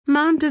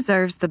Mom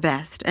deserves the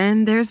best,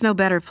 and there's no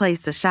better place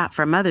to shop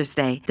for Mother's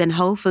Day than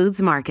Whole Foods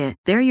Market.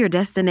 They're your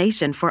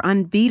destination for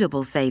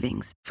unbeatable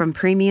savings, from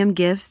premium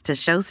gifts to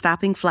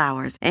show-stopping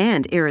flowers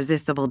and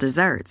irresistible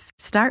desserts.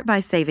 Start by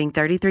saving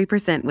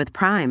 33% with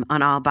Prime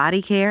on all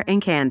body care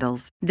and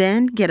candles.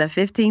 Then get a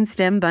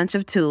 15-stem bunch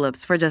of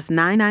tulips for just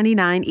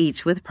 $9.99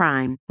 each with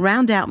Prime.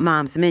 Round out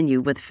Mom's menu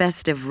with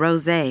festive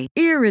rosé,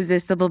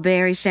 irresistible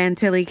berry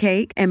chantilly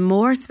cake, and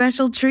more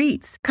special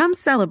treats. Come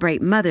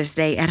celebrate Mother's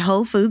Day at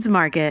Whole Foods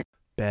Market.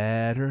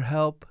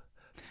 BetterHelp,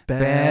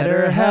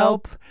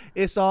 BetterHelp.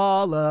 It's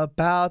all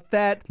about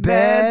that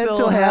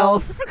mental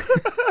health.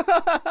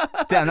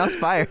 Damn, that was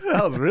fire.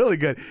 That was really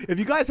good. If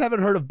you guys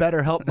haven't heard of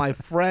BetterHelp, my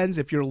friends,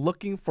 if you're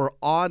looking for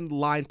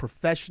online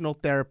professional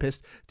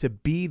therapists to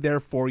be there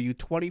for you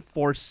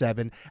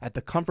 24/7 at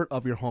the comfort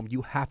of your home,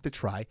 you have to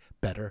try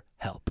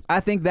BetterHelp. I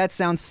think that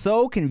sounds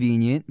so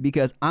convenient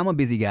because I'm a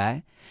busy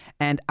guy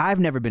and I've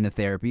never been to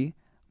therapy,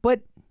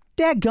 but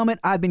dadgummit,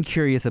 I've been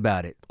curious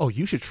about it. Oh,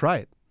 you should try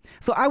it.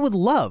 So I would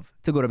love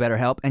to go to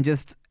BetterHelp and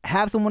just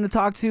have someone to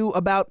talk to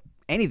about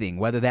anything,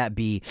 whether that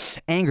be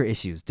anger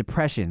issues,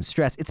 depression,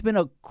 stress. It's been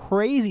a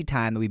crazy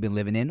time that we've been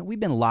living in. We've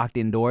been locked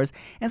indoors,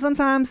 and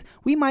sometimes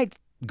we might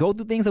go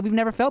through things that we've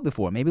never felt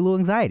before. Maybe a little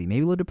anxiety,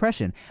 maybe a little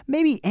depression,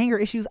 maybe anger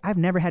issues I've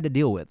never had to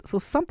deal with. So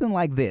something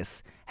like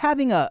this,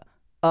 having a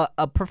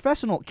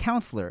professional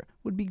counselor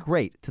would be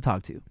great to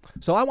talk to.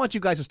 So I want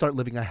you guys to start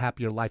living a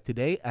happier life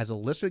today. As a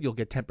listener, you'll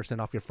get 10%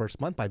 off your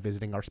first month by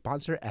visiting our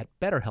sponsor at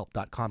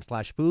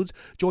betterhelp.com/foods.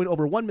 Join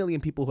over 1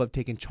 million people who have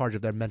taken charge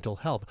of their mental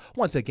health.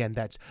 Once again,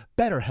 that's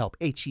betterhelp,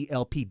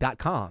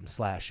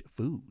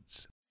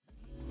 HELP.com/foods.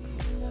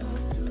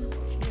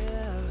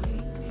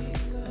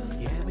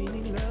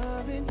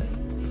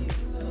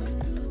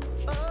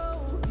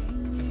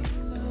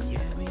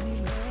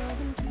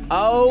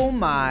 Oh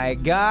my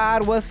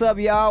God, what's up,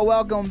 y'all?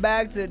 Welcome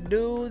back to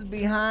Dudes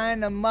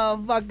Behind the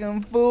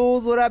Motherfucking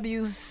Fools. What up,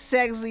 you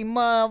sexy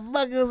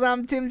motherfuckers?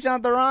 I'm Tim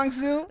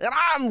Chantarangsu. And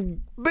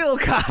I'm Bill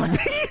Cosby.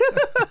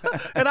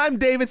 And I'm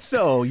David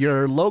So,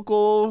 your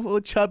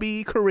local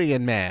chubby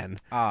Korean man.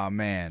 Oh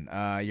man,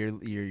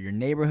 your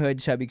neighborhood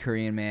chubby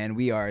Korean man.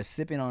 We are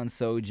sipping on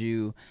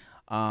soju.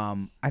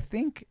 I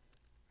think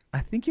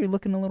you're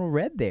looking a little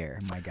red there,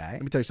 my guy.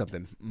 Let me tell you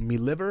something. My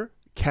liver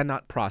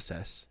cannot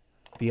process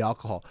the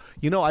alcohol.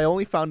 You know, I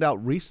only found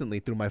out recently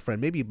through my friend,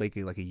 maybe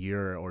like a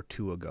year or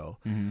two ago,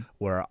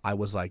 where I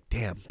was like,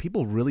 damn,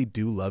 people really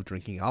do love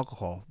drinking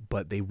alcohol,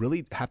 but they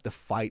really have to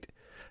fight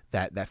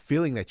that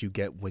feeling that you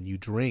get when you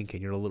drink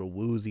and you're a little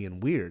woozy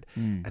and weird.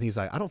 And he's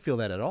like, I don't feel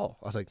that at all.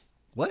 I was like,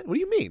 what? What do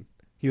you mean?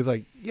 He was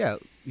like, yeah.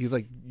 He was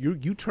like,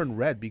 you turn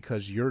red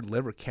because your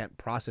liver can't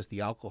process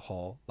the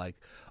alcohol like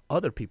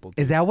other people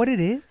do. Is that what it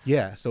is?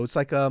 Yeah. So it's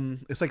like we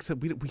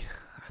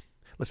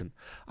listen,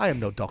 I am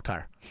no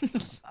doctor.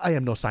 I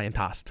am no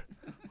scientist.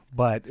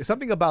 But it's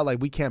something about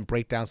like we can't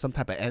break down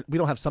we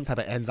don't have some type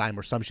of enzyme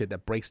or some shit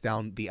that breaks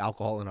down the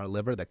alcohol in our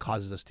liver that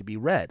causes us to be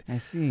red. I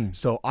see.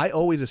 So I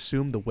always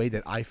assumed the way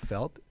that I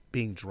felt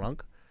being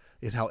drunk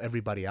is how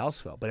everybody else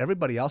felt. But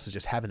everybody else is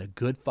just having a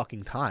good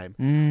fucking time.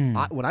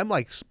 When I'm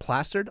like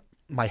plastered,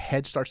 my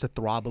head starts to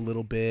throb a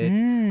little bit.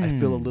 I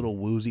feel a little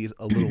woozy,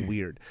 a little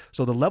weird.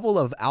 So the level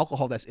of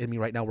alcohol that's in me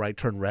right now where I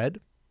turn red,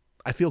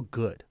 I feel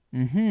good.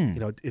 You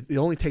know, it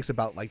only takes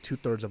about like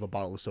 2/3 of a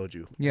bottle of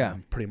soju. Yeah.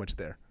 I'm pretty much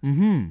there.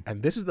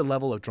 And this is the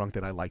level of drunk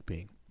that I like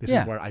being. This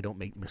is where I don't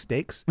make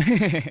mistakes.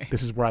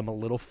 This is where I'm a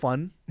little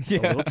fun, a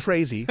little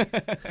crazy.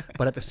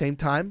 But at the same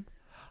time,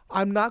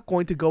 I'm not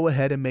going to go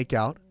ahead and make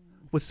out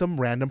with some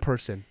random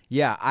person.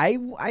 Yeah, I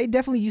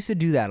definitely used to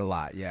do that a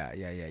lot. Yeah.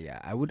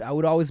 I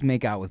would always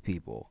make out with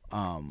people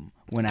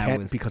when I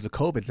was because of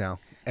COVID now.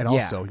 And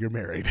also you're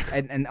married.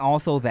 And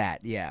also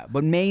that, yeah.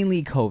 But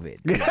mainly COVID.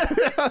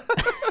 Yeah.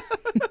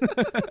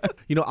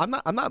 You know, I'm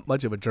not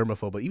much of a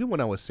germaphobe, but even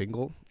when I was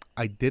single,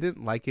 I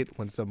didn't like it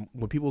when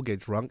people get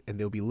drunk and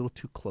they'll be a little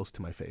too close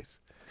to my face.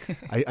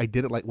 I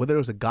didn't like, whether it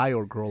was a guy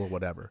or a girl or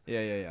whatever.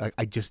 Yeah. Like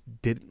I just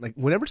didn't like.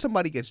 Whenever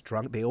somebody gets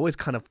drunk, they always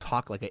kind of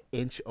talk like an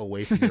inch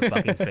away from your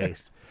fucking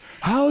face.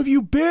 How have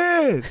you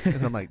been?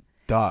 And I'm like,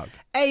 dog.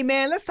 Hey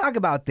man, let's talk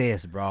about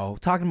this, bro.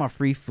 Talking about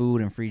free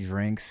food and free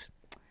drinks.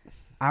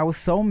 I was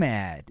so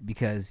mad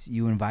because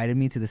you invited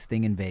me to this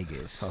thing in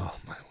Vegas. Oh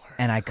my word.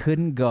 And I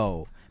couldn't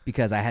go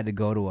because I had to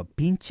go to a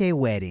pinche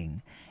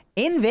wedding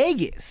in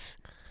Vegas.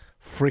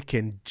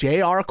 Freaking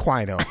J.R.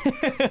 Aquino.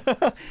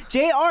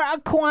 J.R.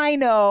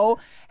 Aquino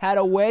had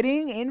a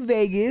wedding in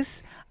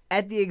Vegas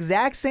at the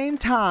exact same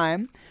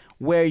time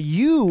where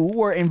you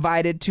were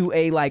invited to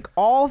a like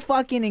all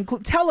fucking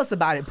tell us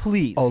about it,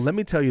 please. Oh, let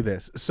me tell you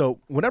this. So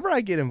whenever I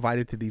get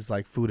invited to these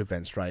like food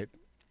events, right?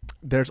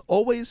 I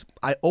always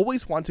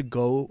want to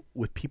go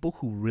with people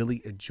who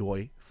really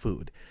enjoy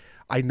food.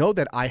 I know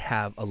that I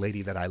have a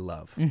lady that I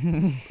love,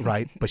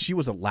 right? But she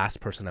was the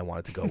last person I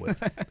wanted to go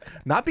with.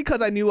 Not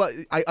because I knew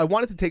I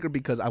wanted to take her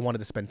because I wanted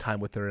to spend time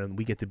with her and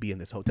we get to be in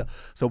this hotel.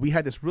 So we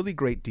had this really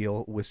great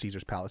deal with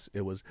Caesar's Palace.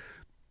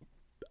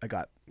 I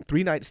got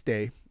 3-night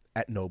stay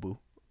at Nobu,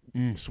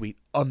 suite.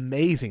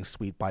 Amazing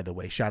suite, by the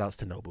way. Shout outs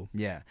to Nobu.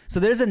 Yeah. So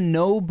there's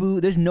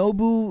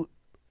Nobu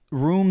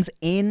rooms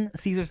in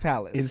Caesar's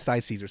Palace. Inside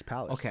Caesar's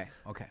Palace.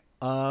 Okay.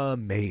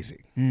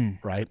 Amazing.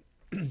 Right?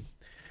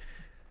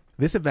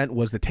 This event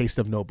was the Taste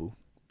of Nobu.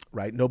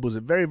 Right? Nobu's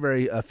a very,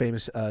 very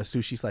famous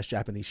sushi /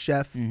 Japanese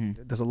chef.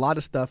 Does a lot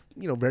of stuff,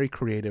 very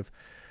creative.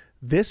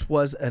 This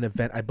was an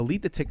event, I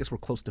believe the tickets were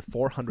close to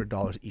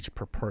 $400 each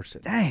per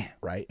person. Damn.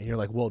 Right? And you're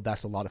like, well,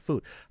 that's a lot of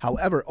food.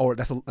 However, or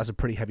that's a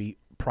pretty heavy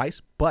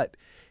price, but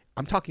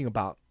I'm talking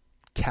about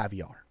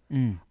caviar.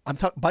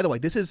 By the way,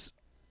 this is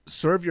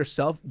serve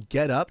yourself,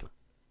 get up,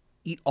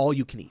 eat all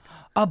you can eat.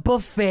 A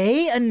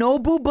buffet? A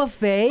Nobu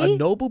buffet? A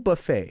Nobu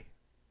buffet,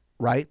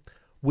 right?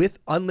 With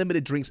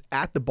unlimited drinks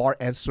at the bar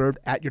and served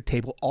at your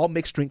table. All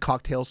mixed drink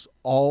cocktails,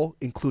 all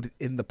included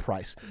in the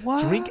price.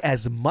 What? Drink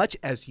as much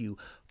as you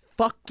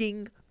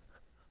fucking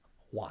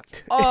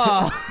want.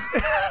 Oh.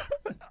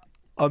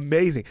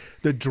 Amazing.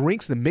 The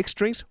drinks, the mixed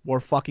drinks were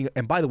fucking,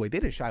 and by the way, they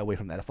didn't shy away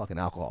from that fucking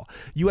alcohol.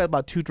 You had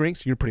about 2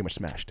 drinks, you're pretty much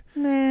smashed.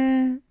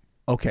 Man.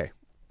 Okay.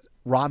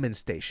 Ramen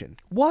station,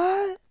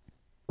 What?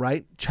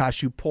 right?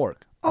 Chashu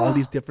pork, all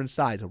these different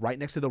sides. Right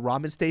next to the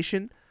ramen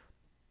station,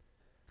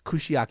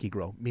 kushiyaki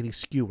grill, meaning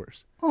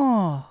skewers.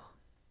 Oh.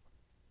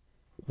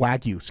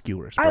 Wagyu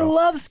skewers, bro. I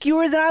love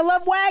skewers and I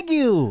love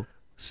Wagyu.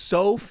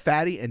 So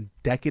fatty and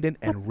decadent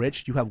and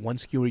rich. You have 1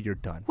 skewer, you're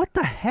done. What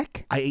the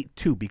heck? I ate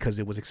 2 because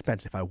it was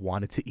expensive. I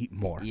wanted to eat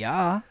more.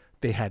 Yeah.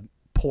 They had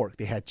pork,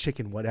 they had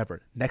chicken,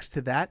 whatever. Next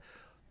to that,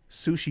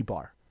 sushi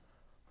bar.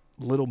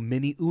 Little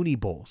mini uni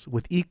bowls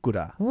with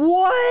ikura.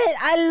 What?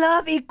 I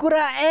love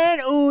ikura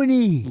and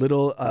uni.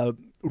 Little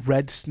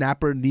red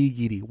snapper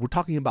nigiri. We're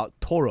talking about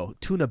toro,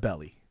 tuna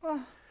belly.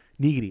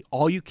 Nigiri,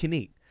 all you can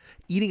eat.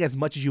 Eating as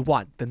much as you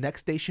want. The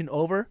next station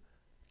over,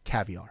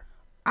 caviar.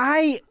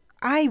 I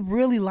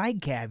really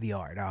like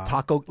caviar, dog.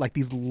 Taco, like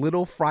these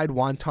little fried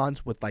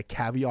wontons with like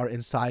caviar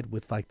inside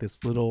with like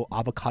this little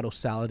avocado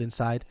salad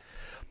inside.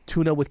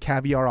 Tuna with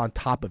caviar on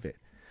top of it.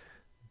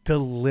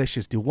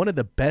 Delicious, dude. One of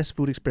the best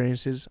food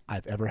experiences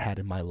I've ever had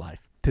in my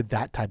life to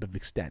that type of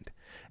extent.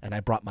 And I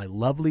brought my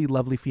lovely,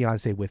 lovely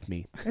fiance with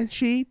me. And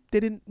she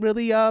didn't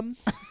really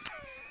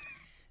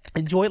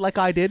enjoy it like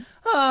I did.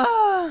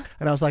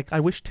 And I was like, I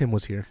wish Tim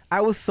was here.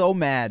 I was so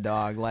mad,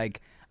 dog.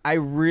 Like, I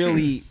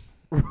really,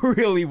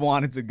 really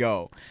wanted to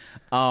go.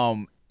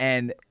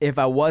 And if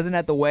I wasn't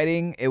at the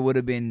wedding, it would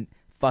have been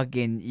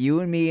fucking you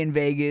and me in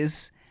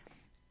Vegas,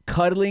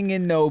 cuddling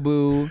in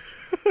Nobu,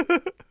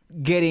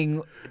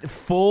 getting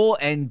full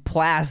and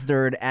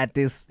plastered at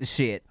this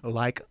shit.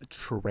 Like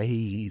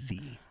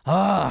crazy.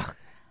 Ugh.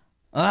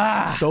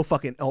 So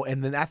fucking. Oh,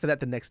 and then after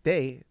that, the next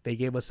day, they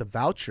gave us a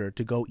voucher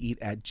to go eat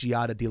at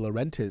Giada De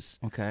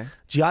Laurentiis. Okay.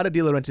 Giada De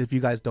Laurentiis, if you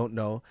guys don't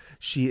know,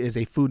 she is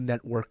a Food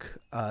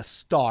Network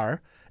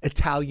star.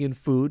 Italian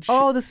food.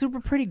 Oh, the super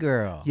pretty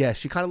girl. Yeah,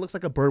 she kind of looks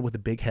like a bird with a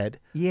big head.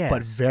 Yes.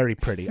 But very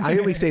pretty. I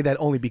only say that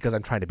only because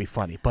I'm trying to be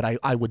funny. But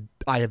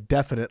I have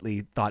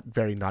definitely thought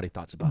very naughty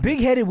thoughts about her.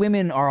 Big-headed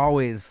women are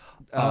always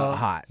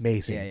hot.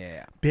 Amazing.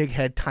 Yeah. Big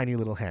head, tiny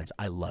little hands.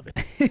 I love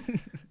it.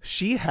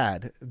 She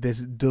had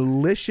this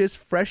delicious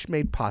fresh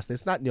made pasta.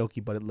 It's not gnocchi,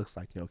 but it looks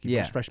like gnocchi. Yeah.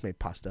 It's fresh made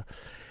pasta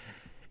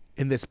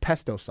in this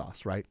pesto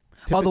sauce, right?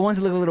 Oh, the ones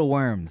that look like little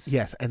worms.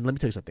 Yes, and let me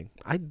tell you something.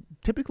 I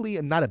typically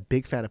am not a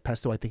big fan of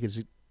pesto. I think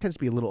it tends to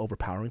be a little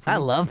overpowering for me. I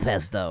love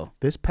pesto.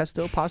 This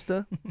pesto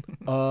pasta,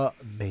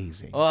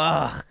 amazing.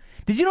 Ugh.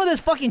 Did you know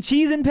there's fucking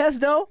cheese in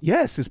pesto?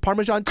 Yes, it's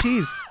Parmesan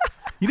cheese.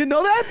 You didn't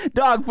know that?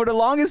 Dog, for the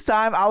longest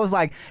time, I was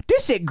like,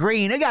 this shit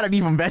green. It gotta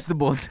be from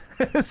vegetables.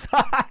 So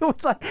I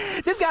was like,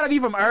 this gotta be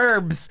from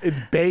herbs. It's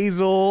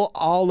basil,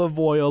 olive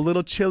oil, a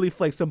little chili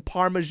flakes, some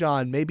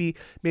Parmesan. Maybe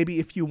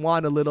if you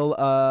want a little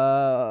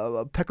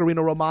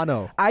pecorino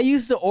romano. I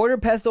used to order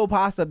pesto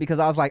pasta because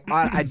I was like,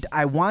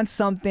 I want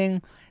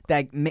something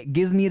that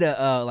gives me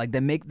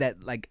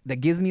that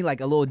gives me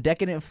like a little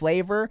decadent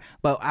flavor,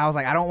 but I was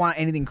like, I don't want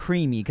anything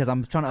creamy because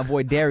I'm trying to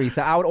avoid dairy,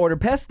 so I would order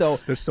pesto.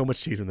 There's so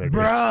much cheese in there,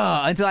 dude.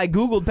 Bruh, until I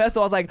Googled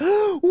pesto, I was like,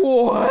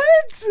 what?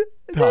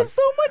 There's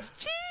so much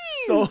cheese.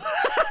 So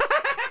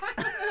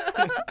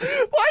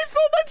why so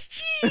much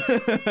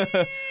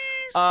cheese?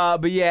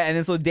 But yeah, and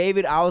then so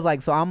David,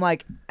 I'm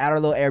like at our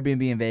little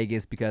Airbnb in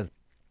Vegas because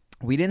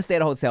we didn't stay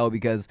at a hotel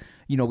because,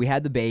 we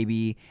had the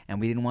baby and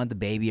we didn't want the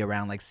baby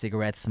around like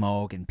cigarette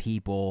smoke and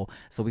people.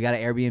 So we got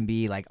an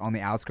Airbnb like on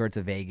the outskirts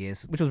of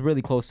Vegas, which was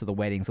really close to the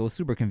wedding. So it was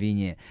super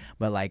convenient.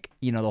 But like,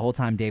 the whole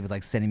time Dave was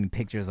like sending me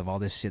pictures of all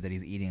this shit that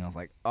he's eating. I was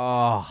like,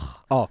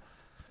 oh.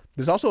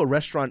 There's also a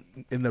restaurant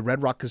in the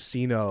Red Rock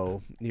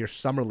Casino near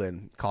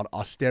Summerlin called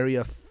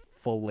Osteria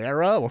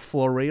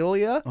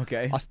Floralia.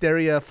 Okay.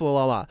 Osteria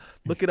Floralia.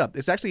 Look it up.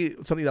 It's actually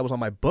something that was on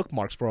my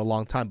bookmarks for a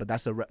long time, but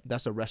that's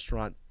a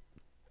restaurant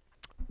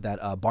that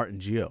Bart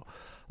and Gio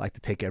like to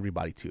take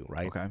everybody to,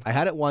 right? Okay. I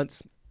had it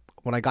once.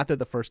 When I got there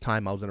the first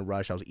time, I was in a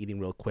rush. I was eating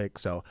real quick,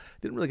 so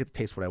didn't really get to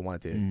taste what I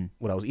wanted to,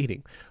 what I was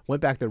eating.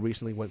 Went back there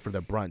recently, went for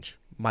their brunch.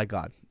 My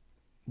God,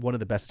 one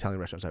of the best Italian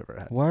restaurants I've ever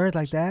had. Word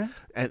like that?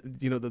 And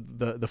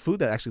the food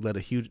that actually led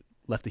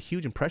left a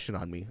huge impression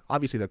on me.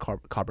 Obviously, the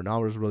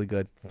carbonara was really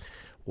good.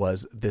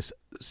 Was this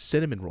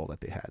cinnamon roll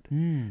that they had?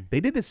 They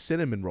did this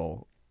cinnamon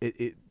roll.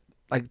 It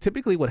like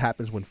typically what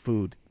happens when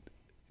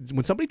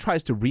somebody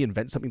tries to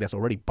reinvent something that's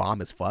already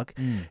bomb as fuck,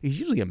 it's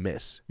usually a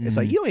miss. It's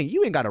like you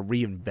ain't got to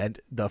reinvent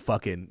the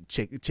fucking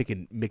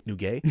chicken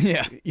McNugget.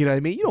 Yeah, you know what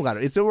I mean. You don't got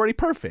to. It's already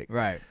perfect.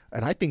 Right.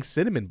 And I think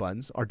cinnamon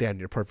buns are damn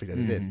near perfect as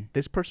it is.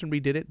 This person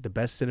redid it. The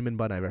best cinnamon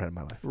bun I ever had in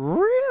my life.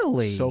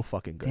 Really? So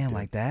fucking good. Damn, dude.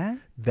 like that?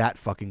 That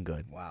fucking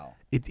good. Wow.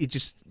 It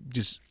just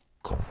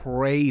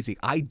crazy.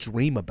 I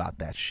dream about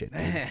that shit,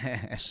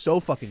 dude. So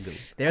fucking good.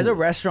 There's a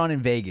restaurant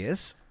in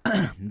Vegas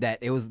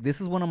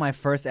this is one of my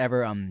first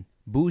ever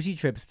bougie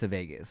trips to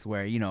Vegas,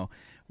 where, you know,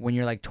 when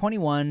you're like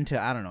 21 to,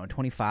 I don't know,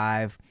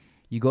 25,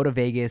 you go to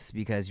Vegas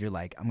because you're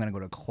like, I'm gonna go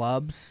to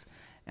clubs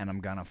and I'm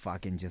gonna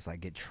fucking just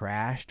like get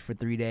trashed for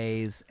 3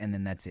 days and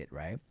then that's it,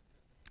 right?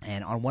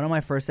 And on one of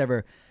my first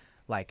ever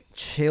like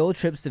chill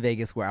trips to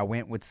Vegas, where I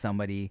went with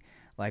somebody,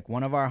 like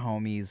one of our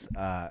homies,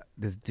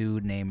 this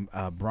dude named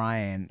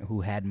Brian,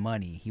 who had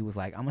money, he was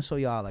like, I'm gonna show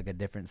y'all like a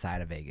different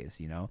side of Vegas,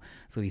 you know?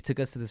 So he took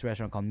us to this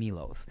restaurant called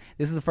Milos.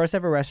 This is the first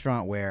ever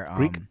restaurant where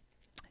Greek?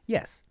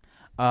 Yes.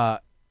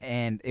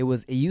 And it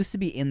used to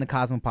be in the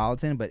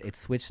Cosmopolitan, but it's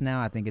switched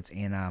now. I think it's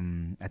in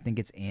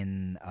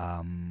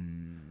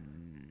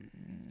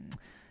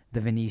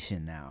the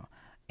Venetian now.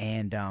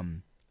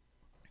 And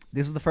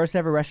this was the first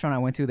ever restaurant I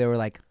went to. They were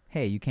like,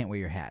 hey, you can't wear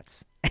your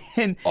hats.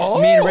 And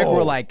me and Rick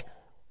were like,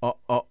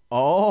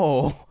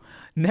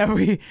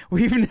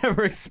 we've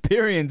never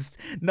experienced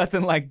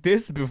nothing like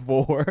this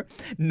before.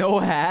 No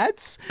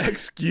hats.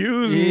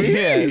 Excuse me.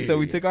 Yeah. So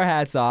we took our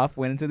hats off,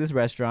 went into this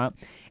restaurant,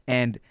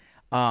 and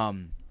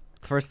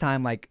first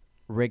time like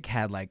Rick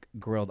had like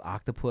grilled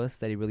octopus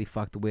that he really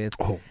fucked with.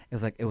 Oh.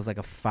 It was like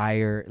a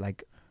fire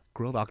like.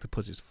 Grilled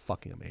octopus is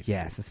fucking amazing.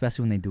 Yes,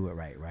 especially when they do it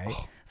right.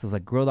 Oh. So it was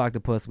like grilled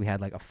octopus. We had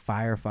like a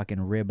fire fucking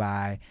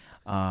ribeye,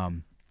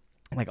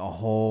 like a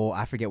whole,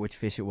 I forget which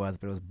fish it was,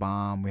 but it was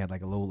bomb. We had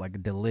like a little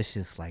like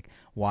delicious like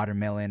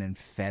watermelon and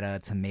feta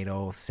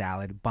tomato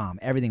salad. Bomb.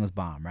 Everything was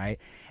bomb, right?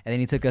 And then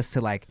he took us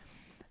to like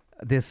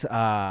this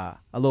a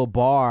little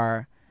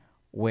bar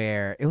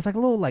where it was like a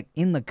little like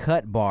in the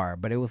cut bar,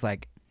 but it was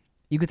like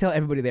you could tell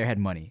everybody there had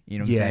money. You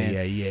know what I'm saying?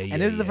 Yeah.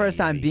 And this is the first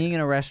time being in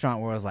a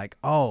restaurant where I was like,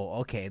 oh,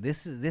 okay,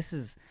 this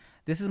is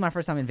my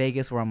first time in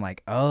Vegas where I'm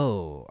like,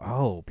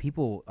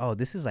 people,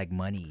 this is like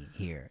money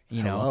here,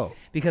 you know? Hello.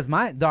 Because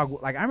my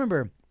dog, like I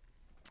remember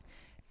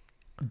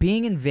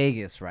being in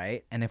Vegas,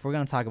 right? And if we're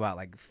gonna talk about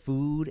like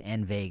food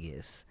and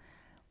Vegas,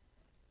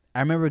 I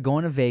remember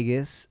going to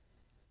Vegas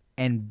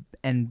and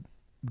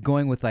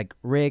going with like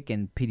Rick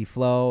and PD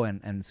Flow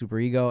and Super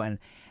Ego and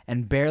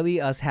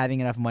barely us having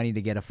enough money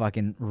to get a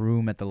fucking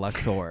room at the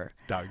Luxor.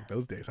 Dog,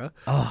 those days, huh?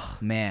 Oh,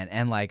 man.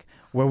 And like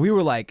where we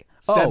were like,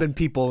 7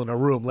 people in a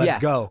room, let's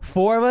go.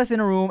 4 of us in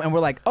a room and we're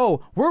like,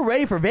 we're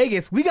ready for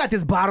Vegas. We got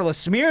this bottle of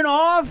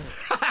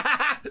Smirnoff.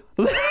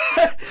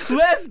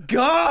 Let's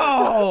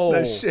go.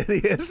 The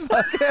shittiest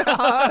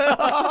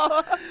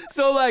fucking.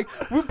 So like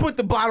we put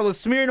the bottle of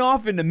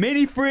Smirnoff in the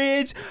mini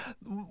fridge.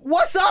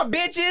 What's up,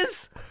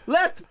 bitches?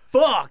 Let's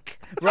fuck,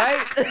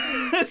 right?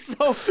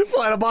 So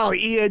Pulling a bottle of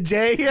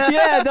E&J.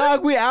 yeah,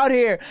 dog, we out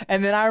here.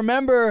 And then I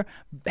remember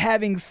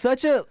having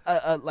such a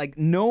like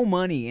no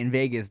money in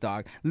Vegas,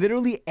 dog.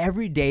 Literally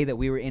every day that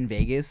we were in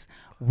Vegas,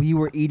 we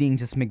were eating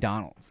just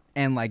McDonald's.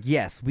 And like,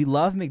 yes, we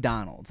love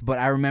McDonald's, but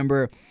I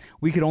remember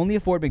we could only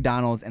afford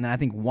McDonald's. And then I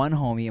think one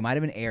homie, it might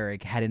have been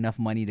Eric, had enough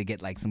money to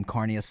get like some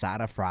carne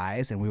asada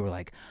fries. And we were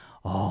like,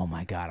 oh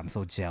my God, I'm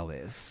so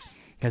jealous.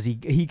 Because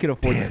he could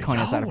afford this carne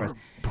asada fries.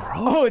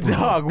 Broke,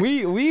 dog,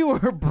 we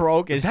were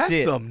broke as That's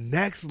shit. some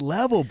next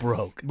level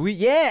broke.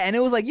 And it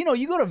was like, you know,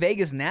 you go to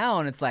Vegas now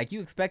and it's like you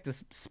expect to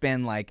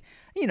spend like,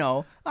 you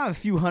know, a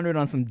few hundred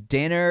on some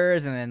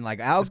dinners and then like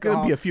alcohol. It's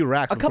gonna be a few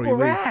racks. A before couple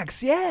you leave.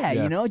 racks, yeah,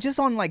 you know, just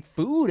on like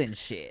food and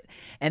shit.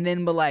 And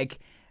then, but like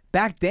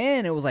back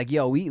then it was like,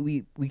 yo,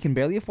 we can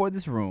barely afford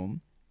this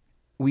room.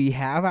 We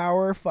have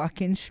our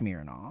fucking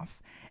Smirnoff.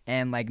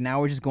 And like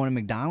now we're just going to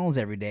McDonald's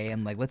every day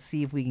and like let's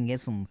see if we can get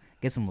some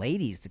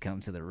ladies to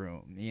come to the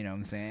room. You know what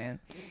I'm saying?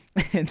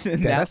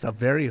 That's a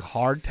very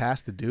hard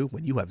task to do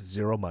when you have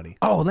zero money.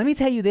 Oh, let me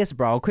tell you this,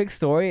 bro. Quick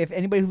story. If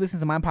anybody who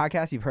listens to my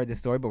podcast, you've heard this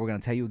story, but we're gonna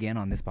tell you again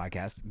on this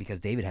podcast because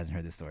David hasn't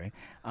heard this story.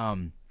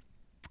 And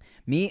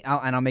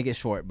I'll make it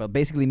short, but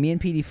basically, me and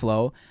PD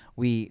Flow,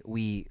 we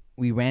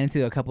ran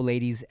into a couple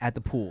ladies at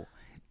the pool,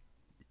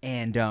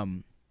 and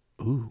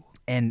Ooh.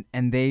 And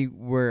they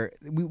were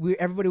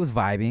everybody was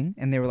vibing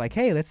and they were like,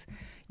 hey, let's,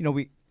 you know,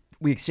 we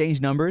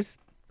exchanged numbers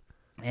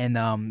and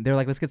they're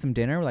like, let's get some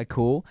dinner. We're like,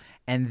 cool.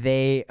 And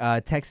they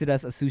texted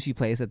us a sushi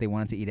place that they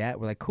wanted to eat at.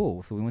 We're like,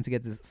 cool. So we went to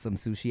get some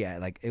sushi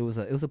at like it was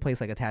a place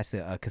like attached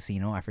to a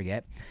casino, I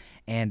forget.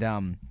 And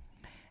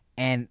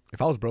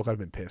If I was broke, I'd have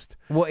been pissed.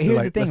 Well, here's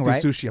like, the thing, let's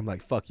right? do sushi. I'm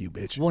like, fuck you,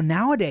 bitch. Well,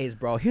 nowadays,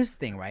 bro, here's the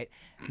thing, right?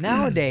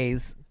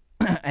 Nowadays,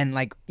 and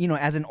like, you know,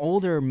 as an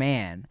older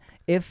man,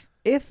 if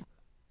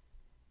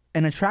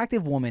an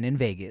attractive woman in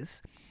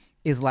Vegas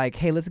is like,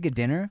 hey, let's get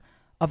dinner,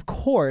 of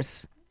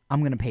course I'm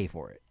going to pay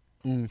for it.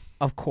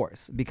 Of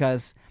course,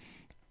 because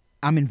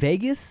I'm in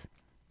Vegas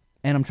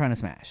and I'm trying to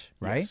smash,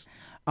 right? Yes.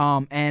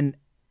 And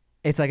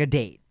it's like a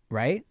date,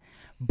 right?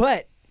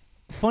 But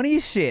funny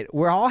as shit,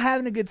 we're all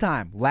having a good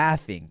time,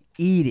 laughing,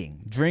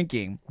 eating,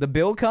 drinking. The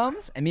bill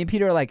comes, and me and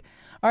Peter are like,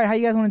 all right, how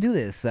you guys want to do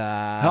this?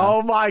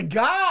 Oh my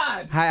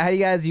God! How you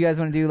guys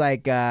want to do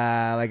like a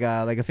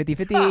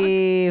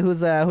 50-50? Who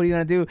do you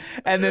want to do?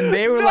 And then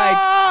they were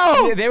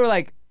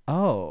like,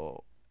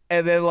 oh,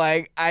 and then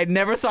like I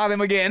never saw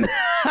them again.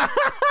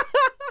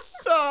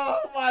 Oh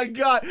my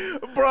God,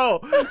 bro,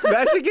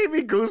 that shit gave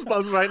me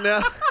goosebumps right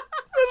now.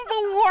 It's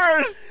the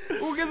worst.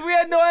 Because we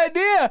had no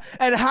idea.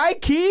 And high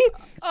key,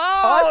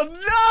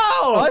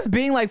 us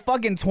being like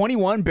fucking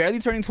 21, barely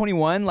turning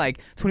 21,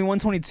 like 21,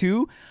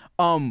 22,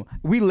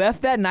 we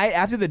left that night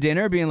after the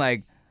dinner being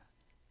like,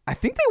 I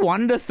think they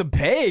wanted us to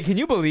pay. Can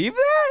you believe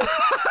that?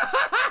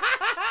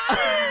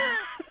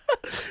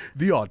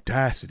 The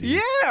audacity.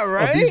 Yeah,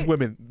 right? Of these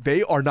women,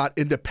 they are not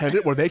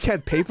independent where they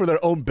can't pay for their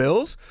own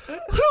bills.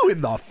 Who in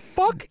the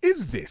fuck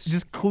is this?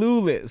 Just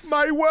clueless.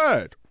 My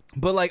word.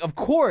 But like, of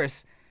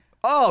course.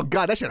 Oh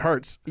God, that shit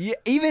hurts. Yeah,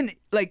 even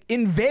like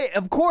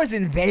of course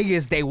in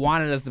Vegas they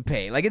wanted us to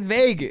pay. Like it's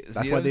Vegas.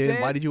 That's you know why they what I'm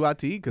invited you out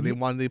to eat, because they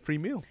wanted a free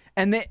meal.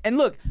 And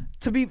look,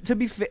 to be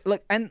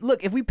look,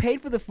 if we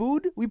paid for the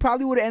food, we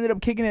probably would have ended up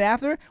kicking it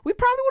after. We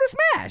probably would have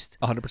smashed.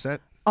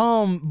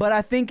 100%. But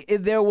I think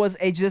there was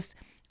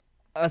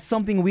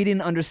something we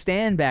didn't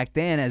understand back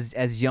then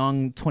as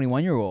young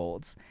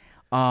 21-year-olds.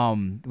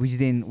 We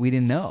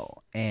didn't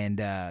know, and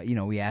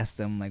we asked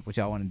them like, what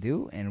y'all want to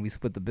do, and we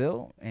split the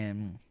bill,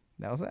 and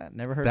that was that.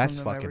 Never heard. That's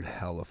from them fucking ever.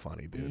 hella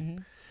funny, dude. Mm-hmm.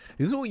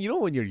 This is when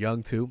you're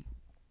young too.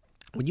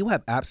 When you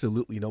have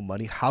absolutely no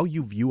money, how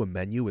you view a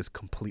menu is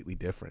completely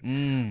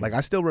different. Like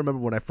I still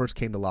remember when I first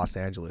came to Los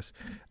Angeles.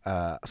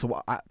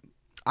 So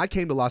I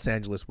came to Los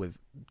Angeles with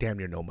damn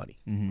near no money,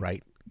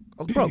 right?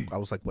 I was broke. I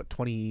was like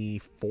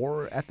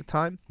 24 at the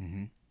time.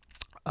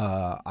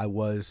 I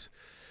was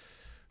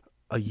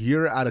a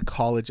year out of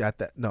college I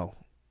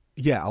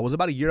was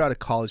about a year out of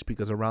college,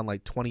 because around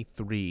like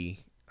 23,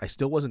 I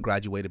still wasn't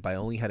graduated, but I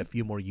only had a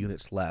few more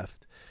units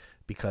left,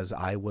 because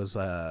I was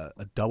a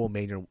double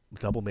major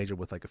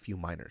with like a few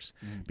minors.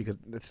 Because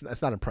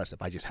it's not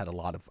impressive. I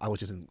was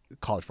just in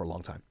college for a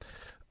long time.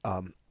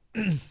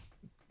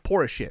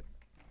 Poor as shit.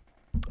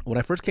 When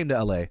I first came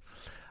to LA,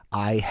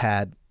 I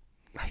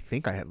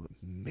think I had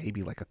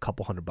maybe like a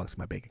couple $100 in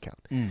my bank account.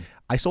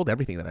 I sold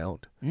everything that I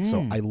owned.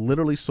 So I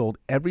literally sold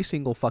every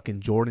single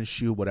fucking Jordan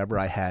shoe, whatever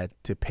I had,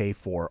 to pay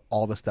for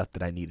all the stuff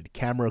that I needed.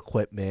 Camera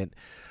equipment,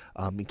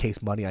 in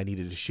case money I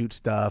needed to shoot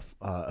stuff,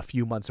 a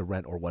few months of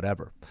rent or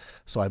whatever.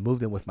 So I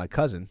moved in with my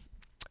cousin,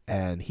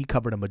 and he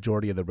covered a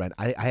majority of the rent.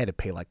 I had to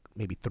pay like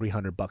maybe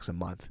 $300 a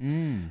month.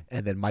 And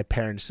then my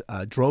parents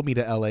drove me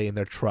to LA in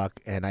their truck,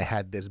 and I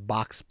had this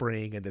box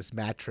spring and this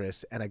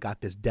mattress, and I got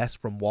this desk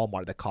from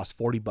Walmart that cost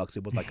 $40.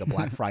 It was like a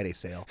Black Friday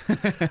sale.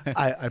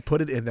 I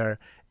put it in there,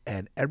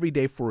 and every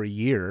day for a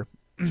year,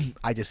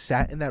 I just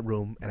sat in that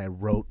room and I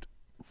wrote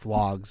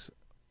vlogs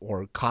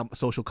or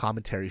social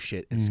commentary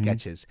shit and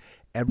sketches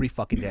every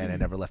fucking day, and I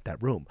never left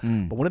that room.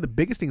 But one of the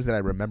biggest things that I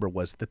remember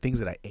was the things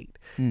that I ate.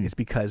 It's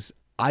because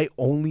I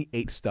only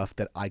ate stuff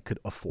that I could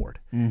afford,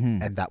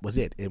 and that was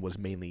it. It was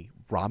mainly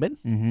ramen,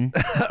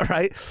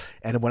 right?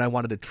 And when I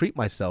wanted to treat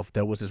myself,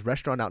 there was this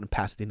restaurant out in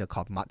Pasadena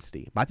called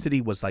Matsuri.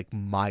 Matsuri was like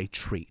my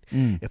treat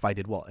if I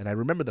did well. And I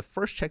remember the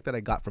first check that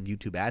I got from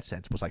YouTube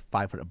AdSense was like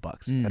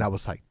 $500, and I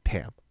was like,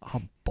 damn,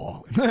 I'm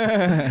balling.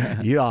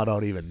 You all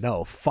don't even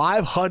know.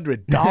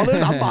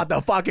 $500? I'm about to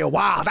fucking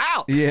wild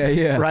out.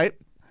 Yeah. Right?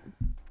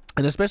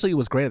 And especially it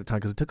was great at the time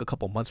because it took a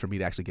couple months for me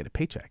to actually get a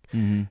paycheck.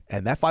 And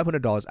that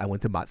 $500, I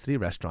went to Matsuri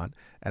restaurant,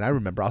 and I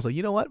remember I was like,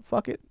 you know what?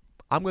 Fuck it.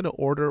 I'm going to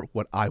order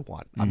what I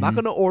want. I'm not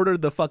going to order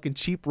the fucking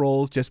cheap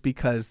rolls just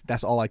because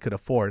that's all I could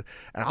afford.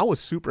 And I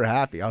was super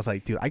happy. I was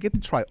like, dude, I get to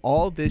try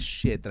all this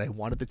shit that I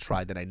wanted to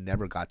try that I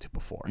never got to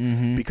before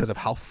because of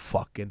how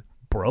fucking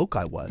broke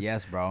I was.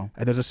 Yes, bro.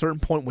 And there's a certain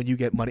point when you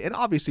get money, and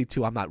obviously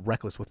too, I'm not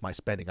reckless with my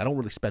spending. I don't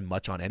really spend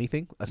much on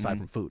anything aside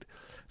from food.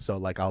 So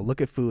like I'll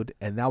look at food,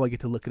 and now I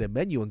get to look at a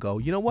menu and go,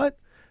 you know what?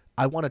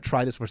 I want to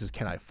try this versus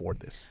can I afford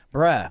this?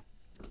 Bruh.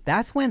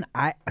 That's when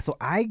I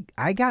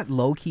got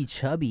low-key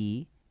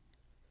chubby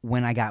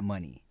when I got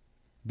money,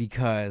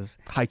 because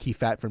high-key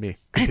fat for me.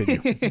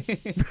 Continue.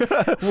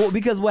 well,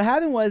 because what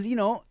happened was,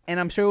 and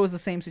I'm sure it was the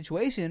same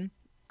situation.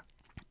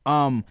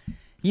 Growing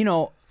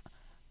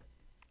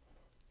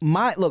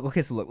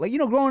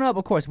up,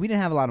 of course, we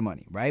didn't have a lot of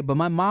money, right? But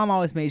my mom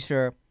always made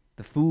sure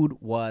the food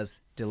was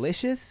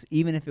delicious,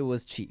 even if it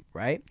was cheap,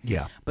 right?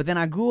 Yeah. But then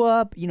I grew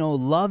up,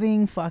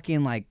 loving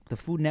fucking like the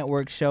Food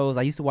Network shows.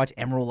 I used to watch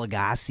Emeril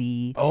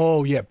Lagasse.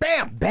 Oh, yeah.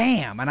 Bam!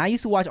 Bam! And I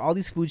used to watch all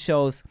these food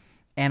shows.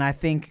 And I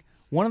think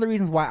one of the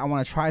reasons why I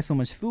want to try so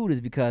much food is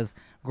because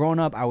growing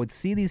up, I would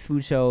see these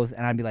food shows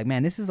and I'd be like,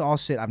 man, this is all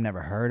shit I've never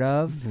heard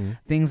of.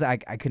 Things I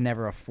could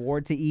never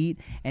afford to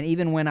eat. And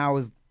even when I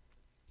was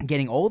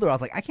getting older, I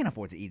was like, I can't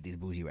afford to eat at these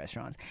bougie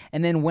restaurants.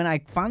 And then when I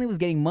finally was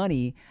getting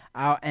money,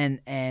 and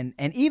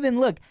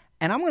even look,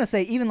 And I'm gonna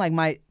say even like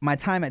my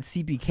time at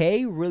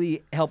CPK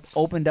really helped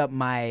opened up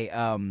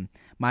my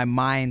my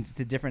mind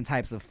to different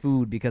types of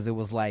food, because it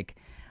was like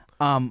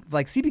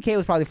CPK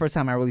was probably the first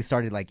time I really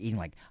started like eating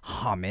like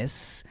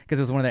hummus, because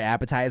it was one of their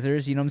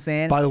appetizers. You know what I'm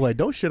saying? By the way,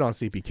 don't shit on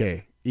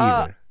CPK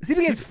either.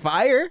 CPK's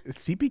fire.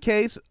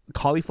 CPK's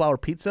cauliflower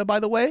pizza, by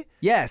the way,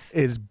 Yes,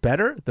 is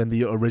better than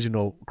the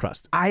original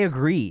crust. I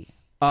agree.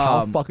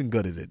 How fucking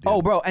good is it, dude?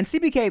 Oh, bro, and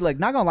CPK, like,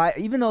 not gonna lie,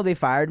 even though they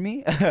fired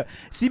me,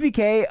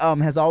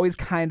 CPK has always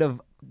kind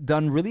of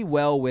done really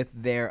well with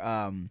their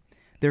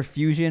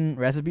fusion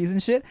recipes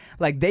and shit.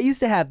 Like, they used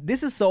to have,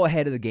 this is so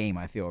ahead of the game,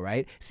 I feel,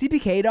 right?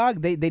 CPK,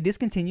 dog, they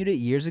discontinued it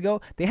years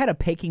ago. They had a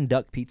Peking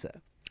duck pizza.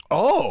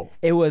 Oh!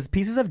 It was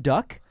pieces of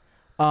duck.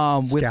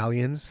 With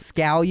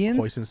scallions,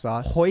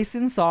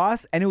 hoisin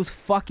sauce, and it was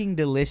fucking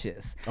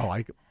delicious. Oh,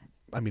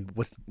 I mean,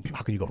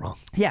 how can you go wrong?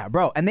 Yeah,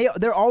 bro. And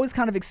they're always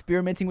kind of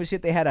experimenting with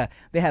shit. They had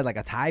like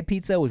a Thai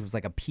pizza, which was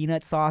like a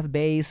peanut sauce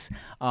base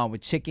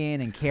with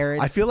chicken and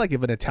carrots. I feel like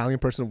if an Italian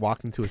person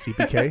walked into a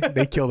CPK,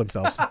 they kill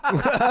themselves.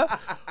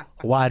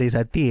 What is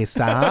a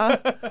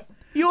pizza?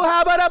 You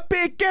have a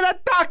picking a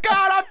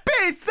taco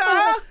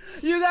pizza.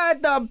 You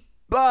got the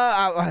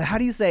how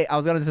do you say? I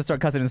was gonna just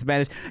start cussing in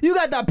Spanish. You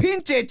got the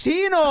pinche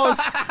chinos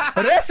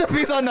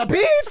recipes on the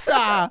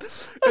pizza.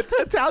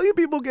 Italian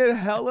people get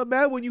hella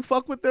mad when you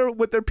fuck with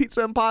their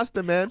pizza and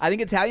pasta, man. I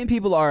think Italian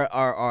people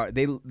are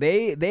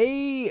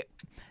they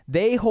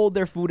hold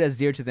their food as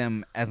dear to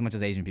them as much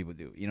as Asian people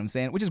do. You know what I'm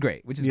saying? Which is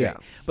great. Great.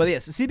 But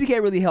yes,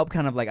 CPK really helped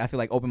kind of like, I feel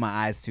like, open my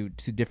eyes to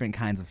different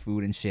kinds of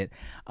food and shit.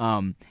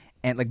 And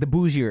like the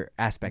bougier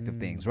aspect of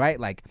things, right?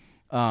 Like,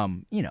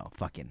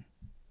 fucking.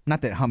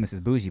 Not that hummus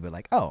is bougie, but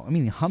like,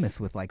 hummus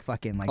with like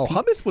fucking like.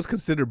 Hummus was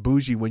considered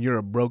bougie when you're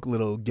a broke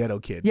little ghetto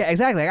kid. Yeah,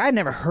 exactly. Like, I'd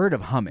never heard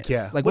of hummus.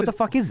 Yeah. Like, what the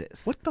fuck is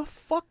this? What the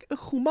fuck?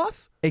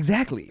 Hummus?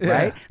 Exactly, Yeah.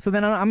 right? So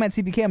then I'm at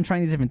CPK, I'm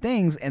trying these different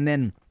things, and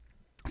then,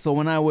 so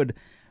when I would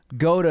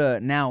go to,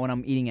 now when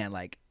I'm eating at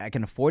like, I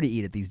can afford to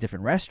eat at these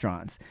different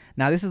restaurants.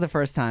 Now this is the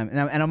first time,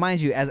 and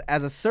mind you, as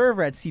a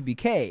server at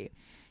CPK,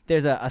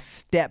 there's a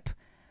step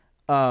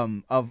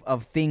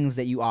of things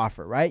that you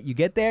offer, right? You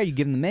get there, you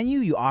give them the menu,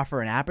 you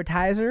offer an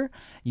appetizer,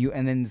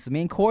 and then it's the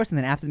main course, and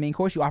then after the main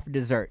course, you offer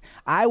dessert.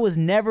 I was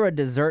never a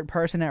dessert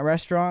person at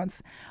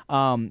restaurants.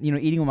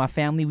 Eating with my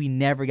family, we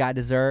never got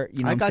dessert.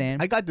 You know what I'm saying?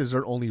 I got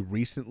dessert only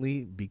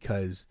recently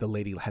because the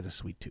lady has a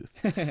sweet tooth.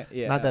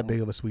 Yeah. Not that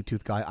big of a sweet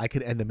tooth guy. I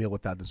could end the meal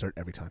without dessert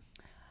every time.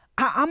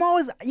 I'm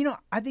always,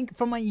 I think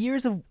from my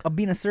years of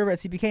being a server at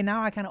CPK,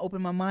 now I kind of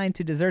open my mind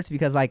to desserts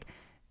because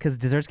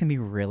desserts can be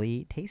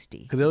really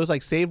tasty. Because it was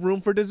like, save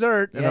room for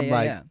dessert. And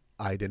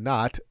I did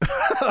not.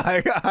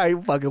 I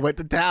fucking went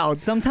to town.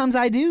 Sometimes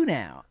I do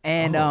now.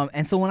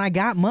 And so when I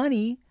got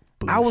money,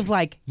 I was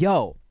like,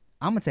 yo,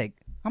 I'm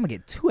gonna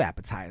get 2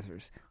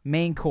 appetizers,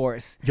 main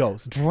course,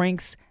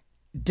 drinks,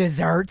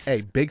 desserts.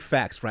 Hey, big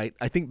facts, right?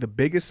 I think the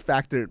biggest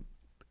factor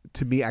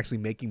to me actually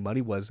making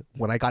money was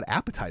when I got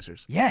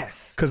appetizers.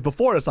 Yes. Because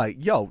before it's like,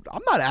 yo,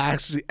 I'm not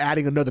actually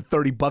adding another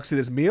 $30 to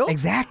this meal.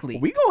 Exactly.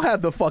 We gonna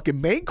have the fucking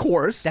main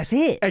course. That's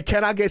it. And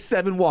can I get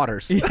 7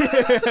 waters?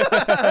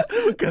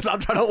 Because I'm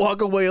trying to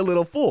walk away a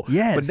little full.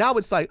 Yes. But now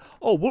it's like,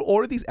 oh, we'll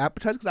order these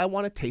appetizers because I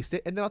want to taste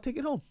it and then I'll take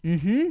it home.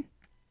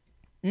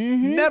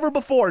 Never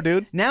before,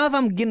 dude. Now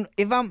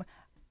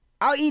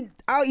I'll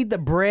eat the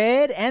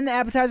bread and the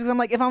appetizers. I'm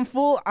like, if I'm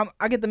full,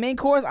 I get the main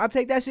course. I'll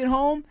take that shit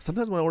home.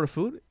 Sometimes when I order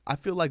food, I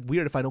feel like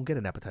weird if I don't get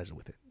an appetizer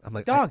with it. I'm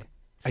like, dog,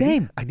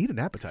 same. I need an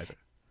appetizer.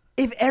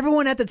 If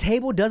everyone at the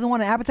table doesn't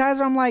want an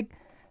appetizer, I'm like,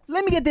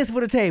 let me get this for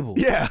the table.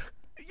 Yeah.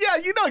 Yeah,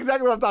 you know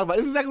exactly what I'm talking about.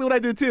 It's exactly what I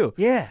do too.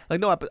 Yeah. Like,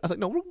 no, I was like,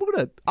 no,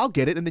 I'll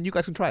get it and then you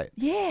guys can try it.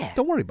 Yeah.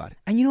 Don't worry about it.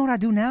 And you know what I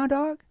do now,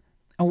 dog?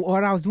 And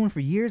what I was doing for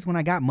years when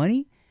I got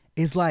money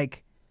is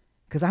like,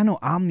 because I know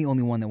I'm the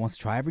only one that wants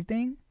to try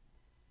everything.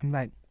 I'm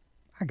like,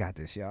 I got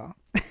this, y'all.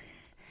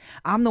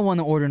 I'm the one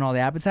that ordering all the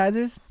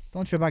appetizers.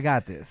 Don't trip, I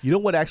got this. You know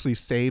what actually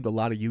saved a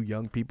lot of you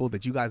young people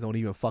that you guys don't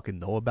even fucking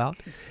know about?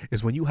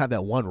 Is when you have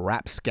that one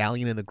rap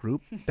scallion in the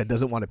group that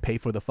doesn't want to pay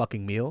for the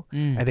fucking meal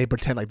and they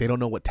pretend like they don't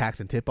know what tax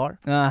and tip are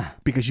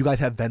because you guys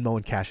have Venmo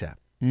and Cash App.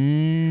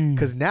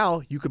 Because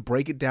now you could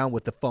break it down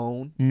with the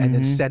phone and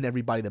then send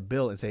everybody the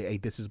bill and say, hey,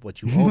 this is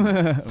what you owe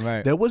me.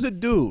 Right. There was a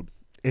dude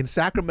in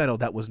Sacramento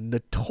that was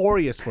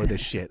notorious for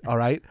this shit, all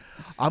right?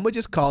 I'm going to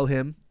just call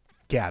him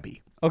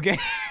Gabby. Okay.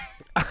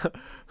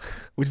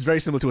 Which is very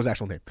similar to his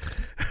actual name.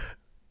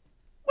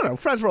 Whatever,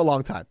 friends for a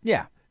long time.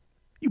 Yeah.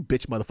 You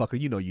bitch motherfucker,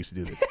 you know you used to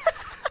do this.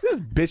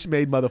 This bitch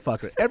made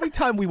motherfucker. Every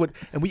time we would,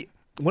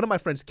 one of my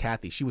friends,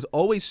 Kathy, she was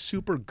always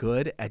super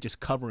good at just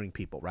covering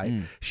people,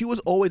 right? She was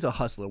always a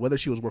hustler, whether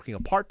she was working a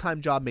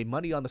part-time job, made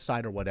money on the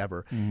side or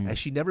whatever, and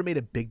she never made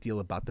a big deal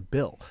about the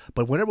bill.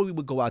 But whenever we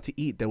would go out to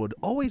eat, there would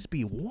always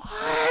be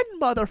one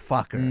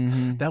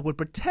motherfucker that would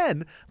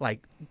pretend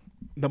like,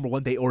 number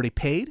one, they already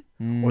paid,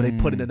 or they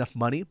put in enough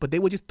money, but they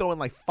would just throw in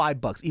like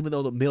 $5, even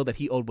though the meal that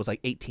he owed was like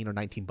 18 or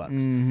 19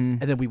 bucks.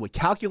 And then we would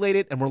calculate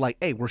it, and we're like,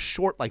 hey, we're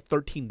short like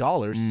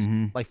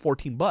 $13, like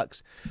 14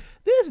 bucks.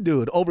 This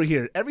dude over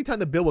here, every time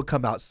the bill would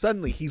come out,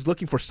 suddenly he's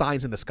looking for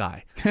signs in the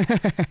sky.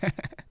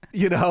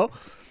 You know?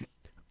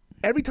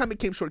 Every time it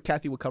came short,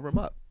 Kathy would cover him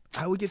up.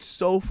 I would get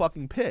so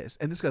fucking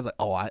pissed. And this guy's like,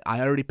 oh, I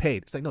already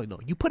paid. It's like, no.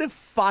 You put in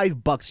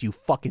 $5, you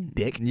fucking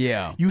dick.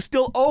 Yeah. You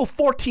still owe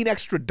 $14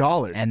 extra.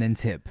 And then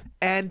tip.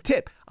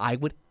 I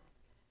would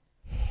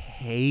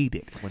hate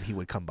it when he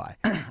would come by.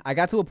 I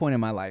got to a point in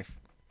my life,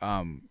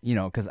 you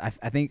know, because I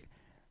think,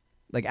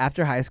 like,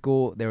 after high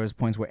school, there was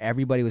points where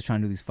everybody was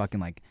trying to do these fucking,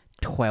 like,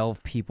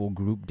 12 people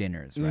group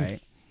dinners, right?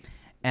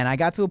 And I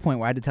got to a point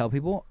where I had to tell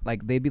people,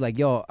 like, they'd be like,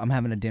 yo, I'm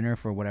having a dinner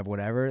for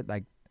whatever,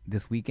 like,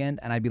 this weekend.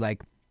 And I'd be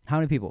like, how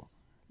many people?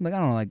 I'm like, I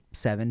don't know, like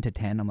 7 to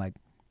 10. I'm like,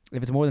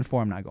 if it's more than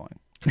 4, I'm not going.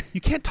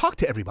 You can't talk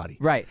to everybody.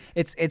 Right.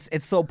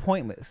 It's so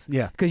pointless.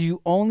 Yeah. Because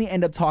you only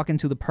end up talking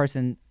to the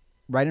person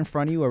right in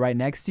front of you or right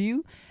next to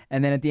you.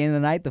 And then at the end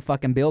of the night, the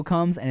fucking bill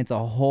comes and it's a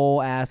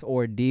whole ass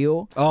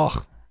ordeal.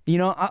 Oh. You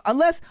know,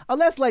 unless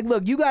like,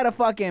 look, you got to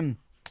fucking...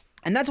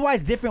 And that's why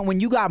it's different when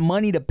you got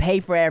money to pay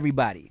for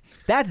everybody.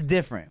 That's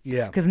different.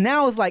 Yeah. Because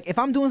now it's like, if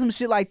I'm doing some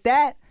shit like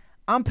that,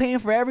 I'm paying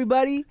for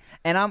everybody,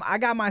 and I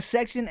got my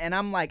section, and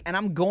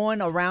I'm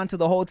going around to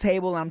the whole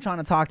table, and I'm trying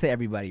to talk to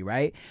everybody,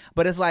 right?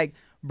 But it's like,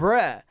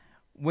 bruh,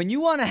 when you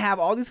want to have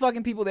all these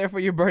fucking people there for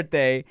your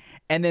birthday,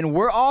 and then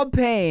we're all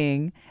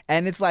paying,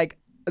 and it's like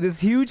this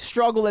huge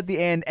struggle at the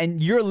end,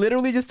 and you're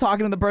literally just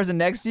talking to the person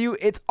next to you,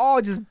 it's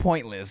all just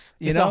pointless.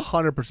 You know?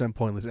 100%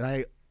 pointless, and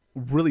I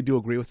really do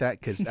agree with that,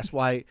 because that's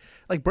why,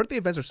 like, birthday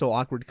events are so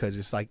awkward, because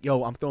it's like,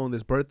 yo, I'm throwing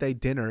this birthday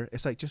dinner.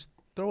 It's like, just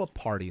throw a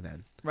party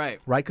then. Right?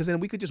 Because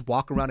then we could just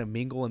walk around and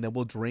mingle, and then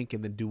we'll drink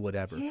and then do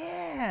whatever.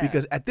 Yeah.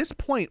 Because at this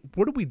point,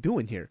 what are we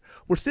doing here?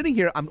 We're sitting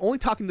here. I'm only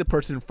talking to the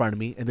person in front of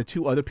me and the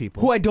 2 other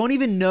people. Who I don't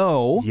even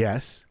know.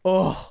 Yes.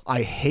 Oh.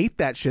 I hate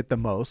that shit the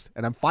most,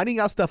 and I'm finding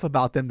out stuff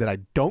about them that I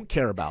don't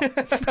care about.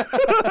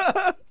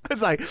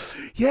 It's like,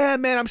 yeah,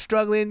 man, I'm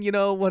struggling, you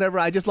know, whatever.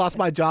 I just lost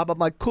my job. I'm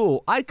like,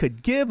 cool. I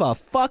could give a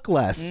fuck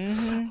less.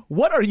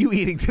 What are you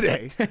eating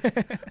today? But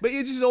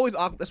it's just always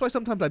awkward. That's why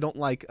sometimes I don't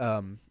like...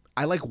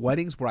 I like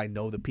weddings where I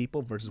know the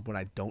people versus when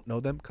I don't know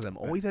them, because I'm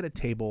always at a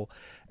table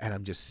and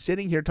I'm just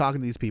sitting here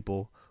talking to these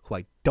people who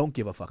I don't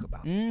give a fuck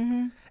about.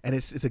 And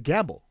it's a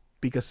gamble,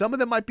 because some of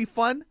them might be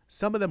fun.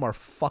 Some of them are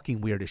fucking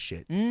weird as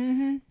shit.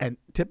 And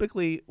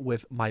typically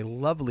with my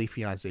lovely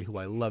fiance, who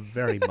I love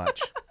very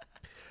much,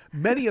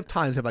 many of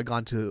times have I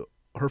gone to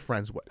her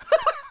friend's wedding.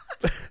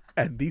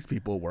 And these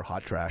people were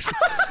hot trash.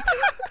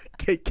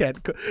 They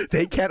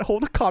can't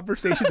hold a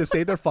conversation to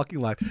save their fucking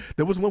life.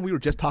 There was one we were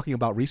just talking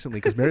about recently,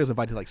 because Mary was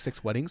invited to like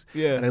 6 weddings.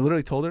 Yeah. And I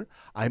literally told her,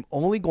 I'm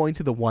only going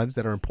to the ones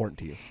that are important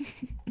to you.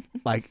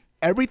 Like,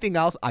 everything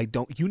else, I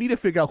don't. You need to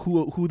figure out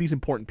who these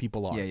important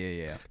people are.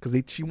 Yeah. Because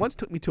she once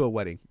took me to a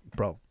wedding,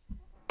 bro.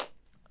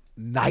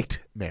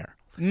 Nightmare.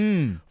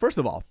 First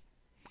of all,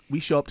 we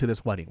show up to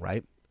this wedding,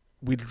 right?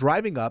 We're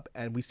driving up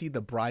and we see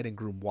the bride and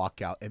groom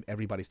walk out and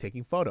everybody's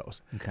taking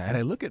photos. Okay. And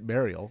I look at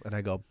Mariel and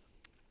I go,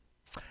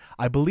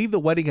 I believe the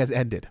wedding has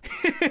ended.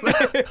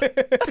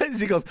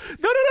 She goes,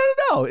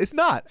 no, it's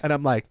not. And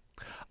I'm like,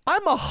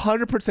 I'm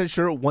 100%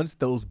 sure once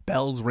those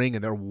bells ring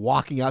and they're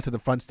walking out to the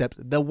front steps,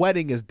 the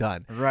wedding is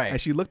done. Right.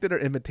 And she looked at her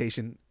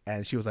invitation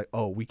and she was like,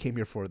 oh, we came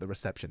here for the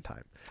reception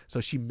time.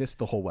 So she missed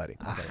the whole wedding.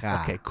 I was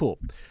like, okay, cool.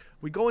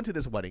 We go into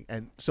this wedding.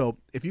 And so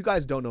if you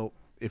guys don't know,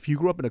 if you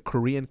grew up in a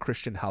Korean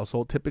Christian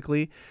household,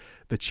 typically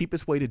the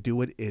cheapest way to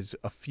do it is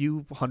a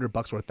few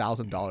 $100 or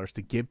 $1,000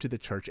 to give to the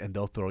church, and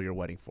they'll throw your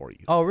wedding for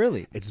you. Oh,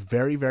 really? It's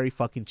very, very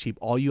fucking cheap.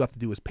 All you have to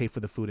do is pay for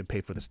the food and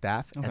pay for the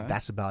staff, and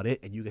that's about it.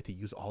 And you get to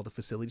use all the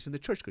facilities in the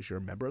church because you're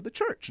a member of the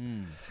church.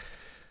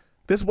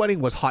 This wedding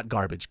was hot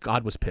garbage.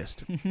 God was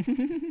pissed.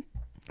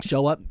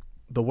 Show up,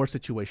 the worst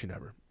situation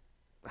ever.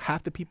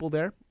 Half the people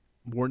there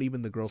weren't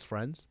even the girl's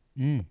friends.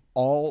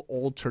 All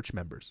old church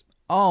members.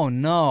 Oh,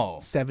 no.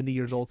 70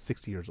 years old,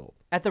 60 years old.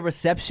 At the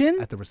reception?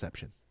 At the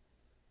reception.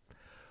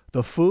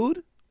 The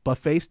food,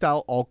 buffet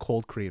style, all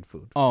cold Korean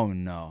food. Oh,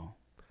 no.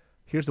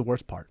 Here's the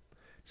worst part.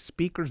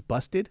 Speakers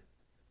busted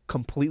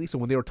completely. So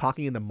when they were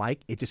talking in the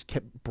mic, it just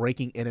kept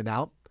breaking in and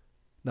out.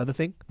 Another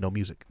thing, no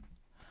music.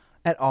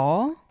 At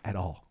all? At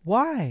all.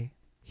 Why?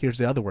 Here's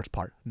the other worst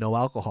part. No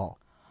alcohol.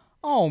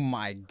 Oh,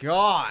 my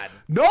God.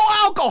 No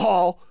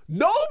alcohol.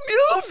 No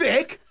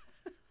music.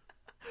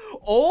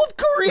 Old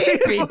Korean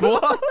people.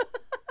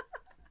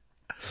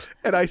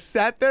 And I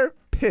sat there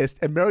pissed,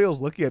 and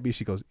Mariel's looking at me.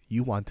 She goes,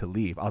 you want to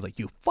leave? I was like,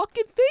 you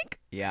fucking think?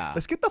 Yeah.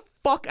 Let's get the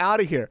fuck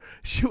out of here.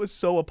 She was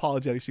so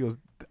apologetic. She goes,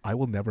 I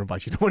will never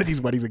invite you to one of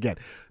these weddings again.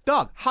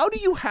 Dog, how do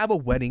you have a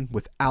wedding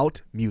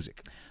without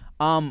music?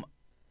 When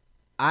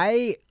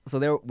I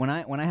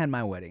had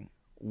my wedding,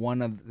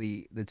 one of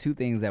the 2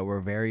 things that were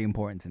very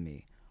important to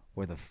me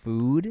were the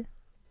food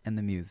and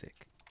the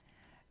music.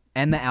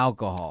 And the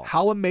alcohol.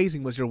 How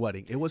amazing was your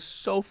wedding? It was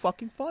so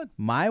fucking fun.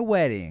 My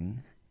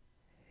wedding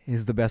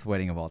is the best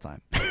wedding of all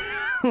time.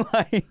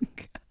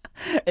 Like,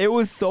 it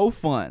was so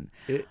fun.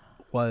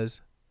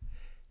 was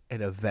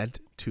an event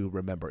to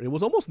remember. It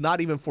was almost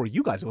not even for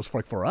you guys. It was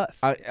for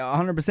us.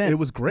 100%. It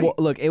was great. Well,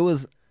 look, it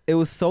was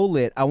so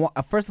lit.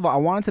 First of all, I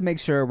wanted to make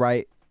sure,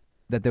 right,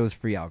 that there was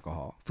free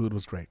alcohol. Food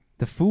was great.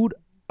 The food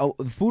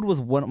was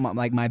one of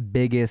my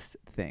biggest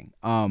thing.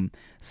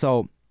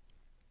 So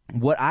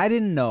what I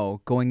didn't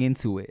know going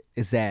into it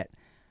is that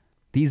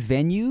these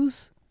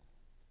venues,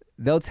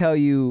 they'll tell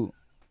you,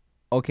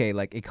 okay,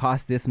 like it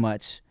costs this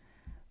much.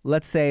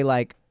 Let's say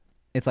like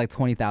it's like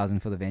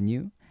 $20,000 for the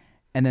venue,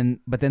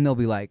 but then they'll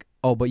be like,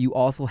 oh, but you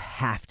also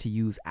have to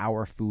use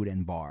our food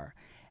and bar,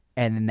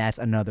 and then that's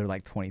another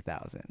like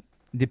 $20,000,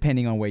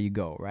 depending on where you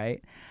go,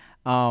 right?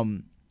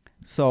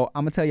 So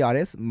I'm gonna tell y'all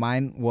this.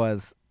 Mine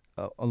was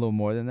a little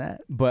more than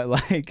that, but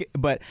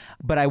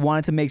I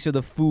wanted to make sure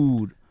the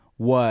food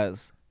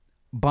was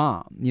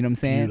bomb. You know what I'm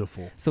saying?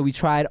 Beautiful. So we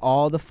tried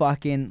all the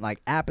fucking like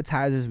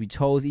appetizers. We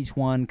chose each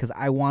one because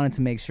I wanted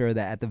to make sure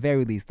that at the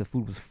very least the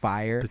food was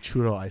fire. The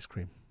churro ice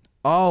cream.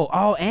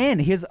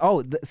 And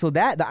so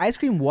the ice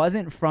cream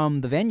wasn't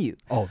from the venue.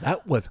 Oh,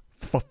 that was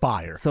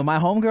fire. So my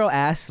homegirl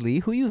Ashley,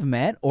 who you've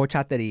met, or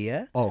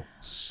Chateria. Oh,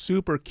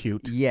 super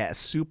cute. Yes.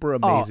 Super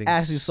amazing.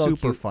 Ashley's so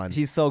super cute. fun.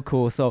 She's so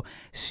cool. So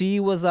she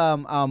was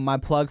my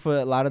plug for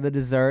a lot of the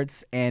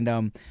desserts,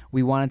 and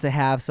we wanted to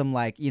have some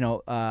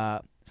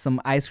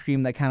some ice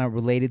cream that kind of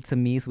related to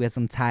me. So we had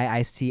some Thai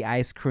iced tea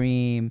ice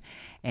cream,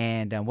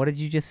 and what did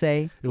you just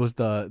say? It was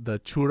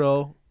the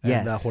churro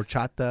and the Yes.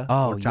 horchata.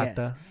 Oh,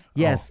 horchata.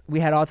 Yes. We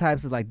had all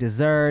types of like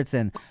desserts,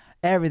 and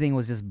everything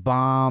was just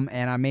bomb.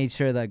 And I made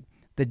sure that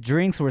the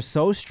drinks were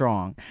so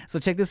strong. So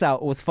check this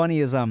out. What's funny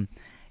is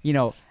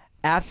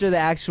after the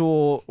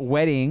actual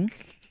wedding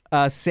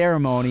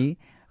ceremony,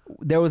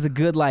 there was a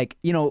good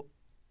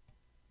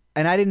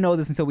and I didn't know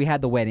this until we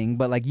had the wedding,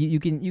 but like you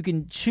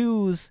can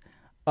choose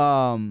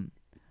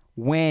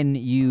when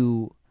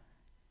you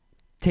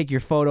take your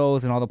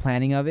photos and all the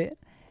planning of it,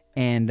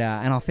 and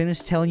I'll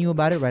finish telling you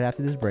about it right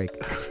after this break.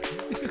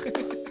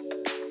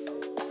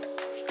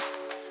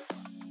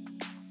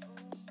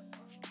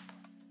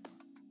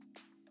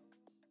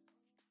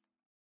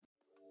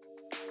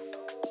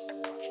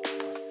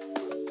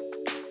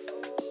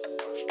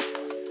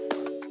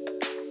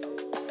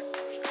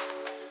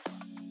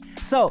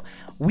 So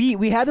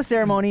we had the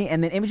ceremony,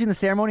 and then in between the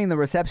ceremony and the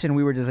reception,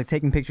 we were just like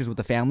taking pictures with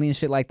the family and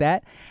shit like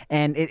that.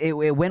 And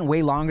it went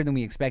way longer than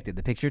we expected,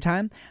 the picture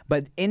time.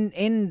 But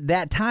in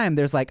that time,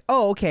 there's like,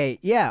 oh, okay,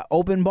 yeah,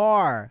 open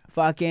bar,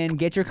 fucking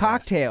get your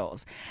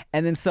cocktails.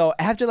 And then so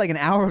after like an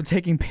hour of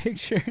taking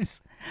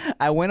pictures,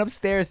 I went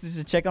upstairs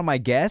to check on my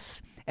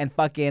guests, and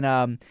fucking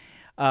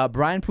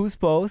Brian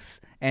Puspos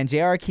and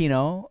JR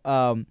Aquino,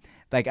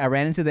 I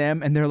ran into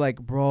them, and they're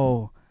like,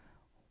 bro,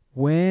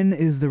 when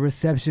is the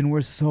reception?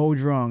 We're so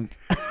drunk.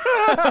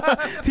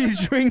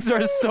 These drinks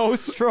are so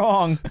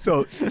strong.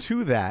 So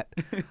to that,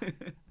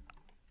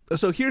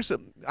 so here's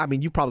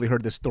you've probably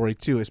heard this story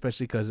too,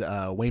 especially because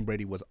Wayne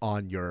Brady was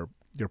on your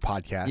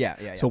podcast.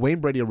 Yeah. So Wayne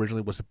Brady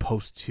originally was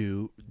supposed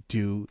to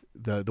do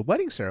the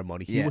wedding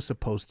ceremony. He was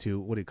supposed to,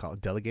 what do you call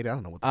it? Delegate? I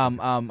don't know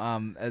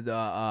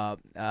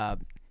what.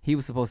 He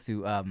was supposed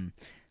to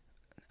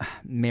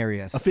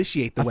marry us.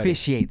 Officiate the wedding.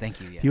 Officiate,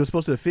 thank you. Yeah. He was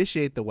supposed to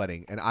officiate the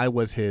wedding, and I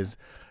was his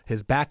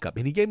backup,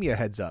 and he gave me a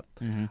heads up.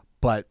 Mm-hmm.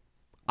 But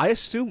I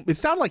assumed it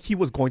sounded like he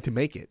was going to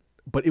make it,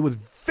 but it was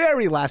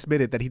very last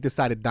minute that he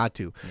decided not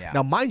to. Yeah.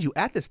 Now, mind you,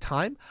 at this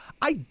time,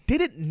 I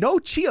didn't know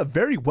Chia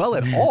very well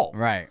at all.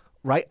 Right.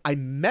 I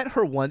met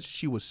her once.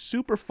 She was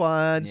super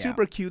fun,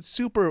 super cute,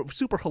 super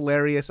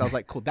hilarious. I was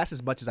like, cool, that's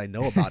as much as I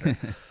know about her.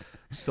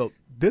 So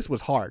this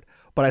was hard.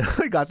 But I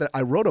really got that.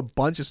 I wrote a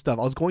bunch of stuff.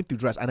 I was going through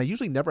dress, and I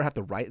usually never have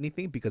to write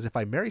anything because if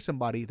I marry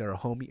somebody, they're a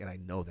homie and I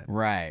know them.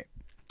 Right.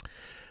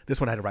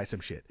 This one I had to write some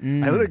shit. I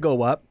literally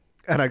go up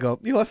and I go,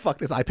 you know what, fuck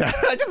this iPad.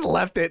 I just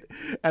left it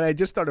and I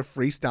just started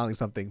freestyling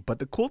something. But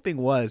the cool thing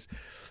was,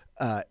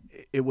 I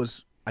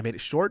made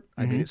it short.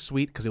 I made it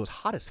sweet because it was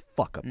hot as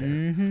fuck up there.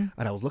 Mm-hmm.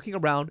 And I was looking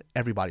around.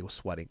 Everybody was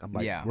sweating. I'm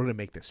like, we're going to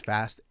make this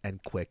fast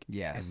and quick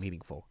and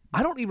meaningful.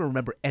 I don't even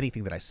remember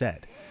anything that I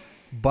said,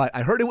 but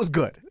I heard it was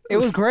good. It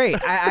was great.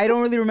 I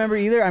don't really remember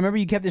either. I remember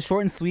you kept it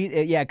short and sweet.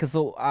 Because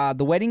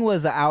the wedding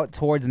was out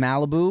towards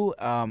Malibu,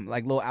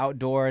 like little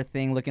outdoor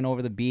thing looking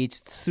over the beach.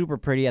 It's super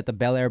pretty at the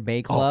Bel Air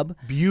Bay Club.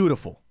 Oh,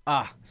 beautiful.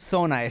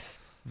 So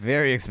nice.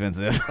 Very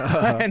expensive.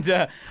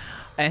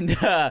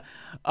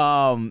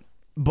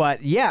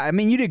 But yeah, I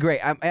mean, you did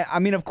great. I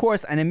mean, of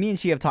course, and then me and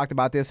she have talked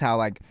about this, how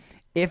like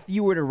if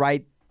you were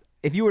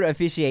to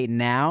officiate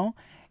now,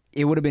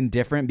 it would have been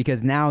different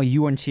because now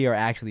you and Chia are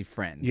actually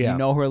friends. Yeah. You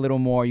know her a little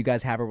more. You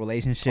guys have a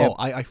relationship. Oh,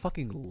 I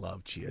fucking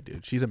love Chia,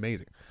 dude. She's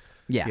amazing.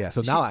 Yeah. Yeah.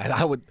 So now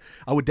I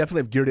would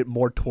definitely have geared it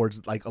more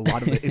towards like a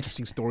lot of the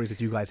interesting stories that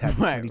you guys had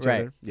between each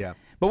other. Yeah.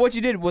 But what you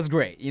did was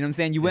great. You know what I'm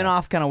saying? You went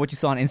off kind of what you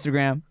saw on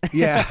Instagram.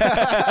 Yeah.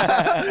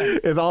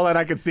 It's all that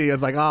I could see.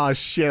 It's like, oh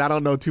shit, I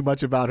don't know too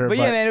much about her. But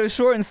yeah, man, it was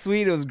short and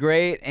sweet. It was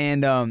great.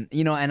 And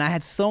and I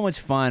had so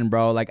much fun,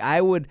 bro. Like I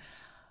would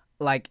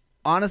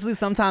Honestly,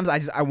 sometimes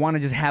I want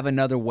to just have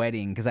another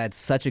wedding because I had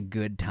such a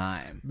good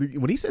time.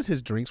 When he says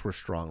his drinks were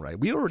strong, right?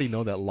 We already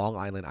know that Long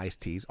Island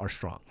iced teas are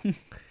strong.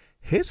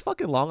 His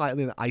fucking Long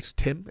Island iced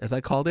Tim, as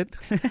I called it,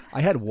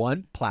 I had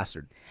one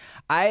plastered.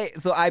 I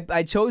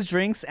chose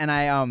drinks and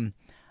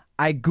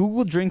I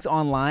Googled drinks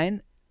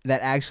online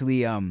that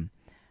actually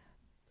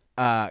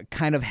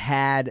kind of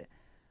had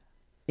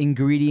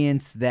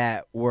ingredients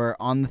that were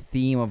on the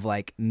theme of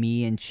like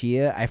me and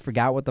Chia. I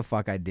forgot what the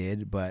fuck I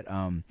did, but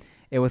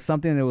it was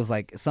something that was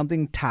like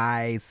something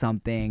Thai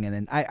something, and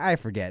then I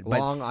forget.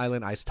 But Long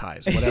Island iced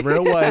ties, whatever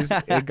it was,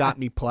 it got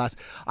me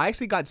plastered. I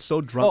actually got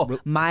so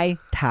drunk. Mai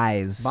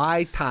Tais.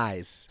 My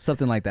ties.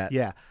 Something like that.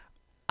 Yeah.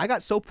 I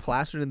got so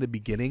plastered in the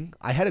beginning,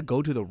 I had to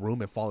go to the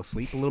room and fall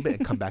asleep a little bit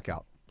and come back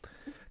out.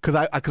 Because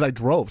I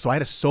drove, so I had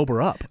to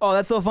sober up. Oh,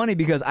 that's so funny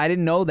because I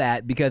didn't know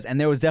that and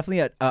there was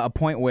definitely a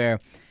point where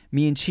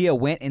me and Chia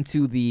went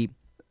into the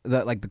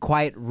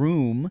quiet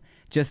room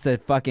just to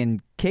fucking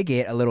kick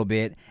it a little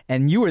bit,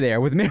 and you were there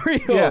with Mario.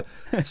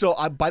 Yeah. So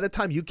by the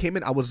time you came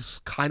in, I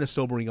was kind of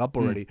sobering up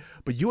already.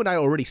 But you and I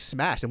already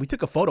smashed, and we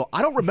took a photo.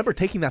 I don't remember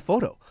taking that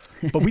photo,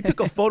 but we took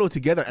a photo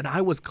together, and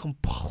I was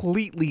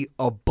completely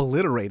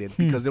obliterated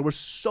because there was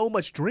so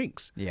much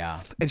drinks. Yeah.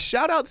 And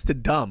shout outs to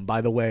Dumb,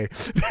 by the way.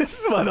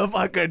 This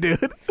motherfucker, dude.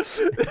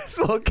 This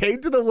one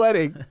came to the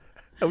wedding.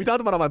 And we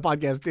talked about it on my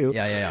podcast too.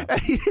 Yeah.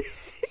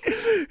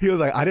 He was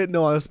like, I didn't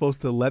know I was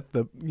supposed to let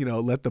the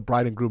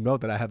bride and groom know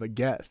that I have a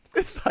guest.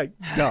 It's like,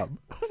 Dumb.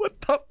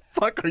 What the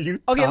fuck are you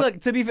Okay,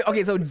 look, to be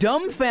fair, so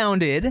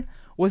Dumbfounded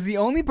was the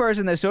only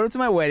person that showed up to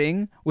my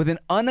wedding with an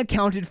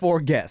unaccounted for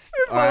guest.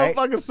 This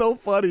motherfucker's so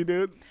funny,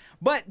 dude.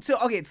 But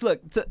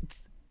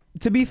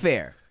to be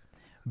fair,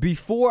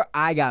 before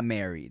I got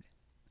married,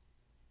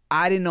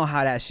 I didn't know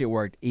how that shit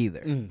worked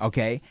either.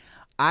 Okay?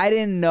 I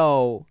didn't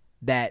know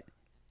that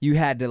you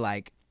had to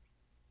like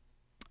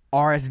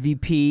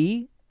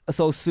RSVP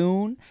so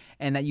soon,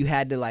 and that you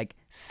had to like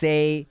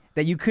say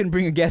that you couldn't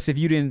bring a guest if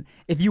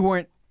you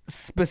weren't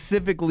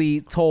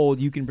specifically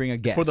told you can bring a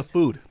guest. It's for the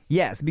food.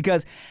 Yes,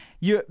 because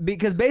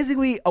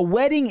basically a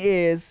wedding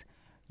is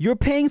you're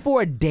paying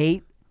for a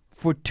date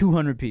for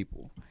 200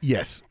 people.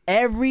 Yes.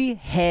 Every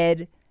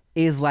head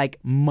is like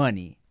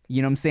money.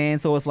 You know what I'm saying?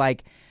 So it's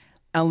like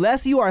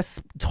unless you are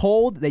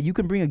told that you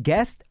can bring a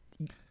guest,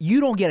 you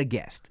don't get a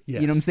guest.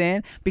 Yes. You know what I'm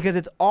saying? Because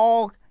it's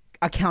all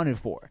accounted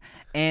for.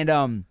 And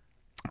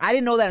I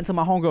didn't know that until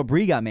my homegirl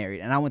Bree got married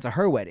and I went to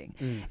her wedding.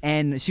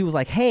 And she was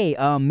like, hey,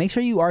 make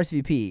sure you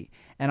RSVP.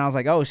 And I was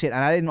like, oh shit.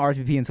 And I didn't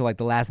RSVP until like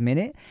the last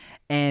minute.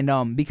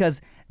 And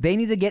because they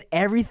need to get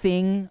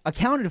everything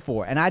accounted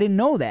for. And I didn't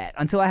know that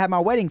until I had my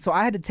wedding. So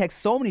I had to text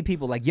so many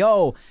people like,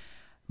 yo,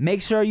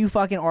 make sure you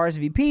fucking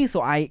RSVP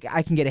so I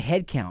can get a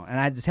head count. And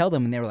I had to tell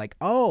them and they were like,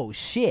 oh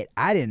shit,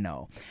 I didn't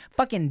know.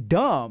 Fucking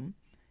Dumb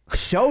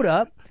showed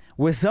up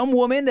with some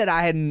woman that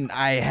I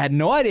had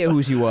no idea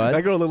who she was.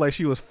 That girl looked like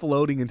she was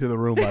floating into the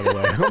room, by the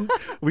way.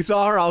 We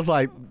saw her, I was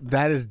like,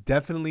 that is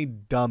definitely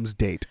Dumb's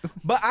date.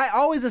 But I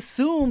always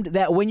assumed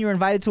that when you're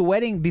invited to a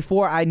wedding,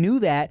 before I knew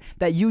that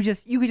you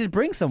could just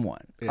bring someone.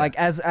 Yeah. Like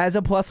as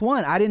a plus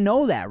one. I didn't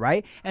know that,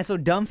 right? And so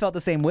Dumb felt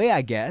the same way,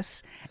 I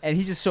guess. And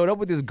he just showed up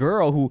with this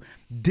girl who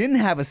didn't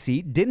have a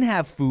seat, didn't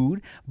have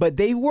food, but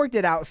they worked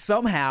it out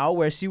somehow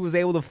where she was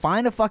able to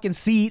find a fucking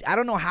seat. I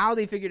don't know how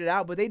they figured it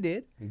out, but they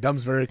did.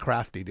 Dumb's very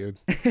crafty, dude.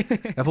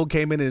 That fool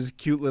came in his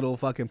cute little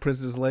fucking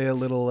Princess Leia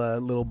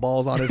little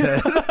balls on his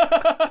head.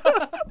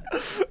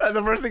 That's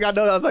the first thing I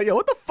noticed. I was like, yo,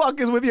 what the fuck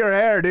is with your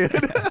hair, dude?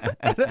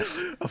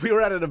 We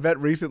were at an event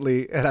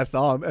recently and I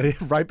saw him,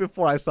 and right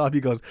before I saw him,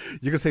 he goes,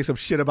 you're gonna say some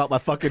shit about my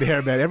fucking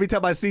hair, man. Every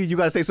time I see you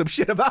gotta say some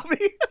shit about me.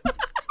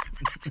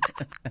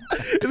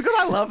 It's because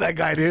I love that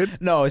guy,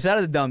 dude. No, shout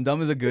out to Dumb.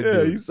 Dumb is a good dude.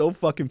 Yeah, he's so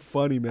fucking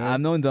funny, man. I've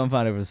known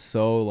Dumbfounded for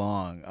so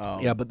long.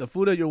 Yeah, but the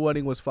food at your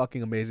wedding was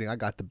fucking amazing. I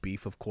got the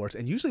beef, of course.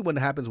 And usually when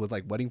it happens with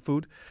like wedding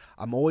food,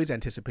 I'm always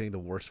anticipating the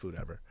worst food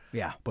ever.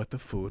 Yeah. But the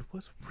food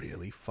was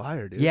really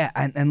fire, dude. Yeah,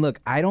 and look,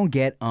 I don't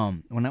get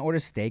when I order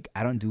steak,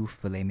 I don't do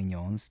filet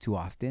mignons too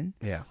often.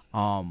 Yeah.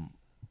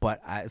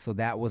 But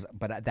that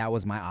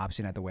was my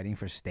option at the wedding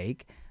for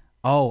steak.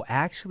 Oh,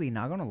 actually,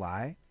 not gonna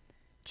lie,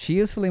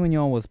 Chia's filet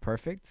mignon was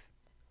perfect.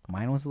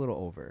 Mine was a little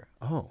over.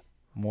 Oh.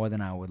 More than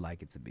I would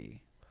like it to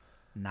be.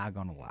 Not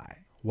gonna lie.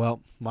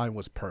 Well, mine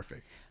was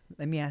perfect.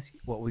 Let me ask you,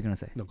 what were we gonna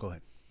say? No, go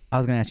ahead. I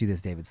was gonna ask you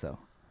this, David. So,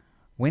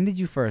 when did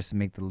you first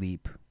make the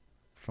leap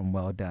from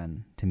well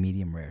done to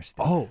medium rare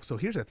steaks? Oh, so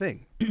here's the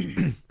thing.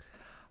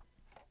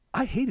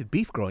 I hated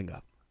beef growing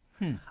up.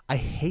 I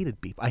hated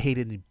beef. I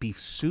hated beef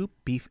soup,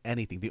 beef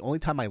anything. The only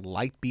time I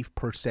liked beef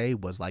per se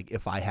was like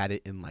if I had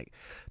it in like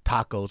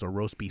tacos or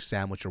roast beef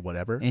sandwich or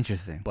whatever.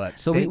 Interesting. But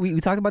so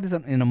we talked about this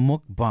in a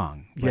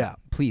mukbang. Yeah.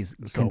 Please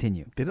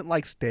continue. Didn't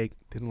like steak.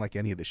 Didn't like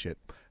any of the shit.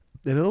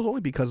 And it was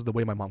only because of the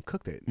way my mom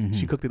cooked it. Mm-hmm.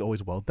 She cooked it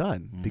always well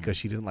done because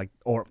she didn't like,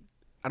 or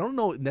I don't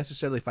know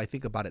necessarily if I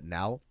think about it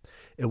now,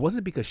 it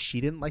wasn't because she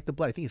didn't like the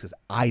blood. I think it's because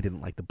I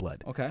didn't like the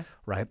blood. Okay.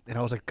 Right? And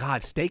I was like,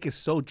 God, steak is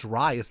so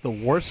dry. It's the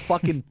worst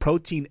fucking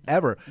protein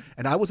ever.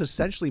 And I was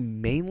essentially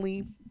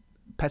mainly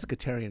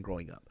pescatarian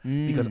growing up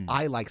because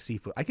I like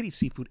seafood. I could eat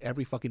seafood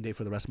every fucking day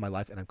for the rest of my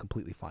life, and I'm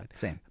completely fine.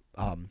 Same.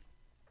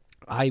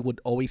 I would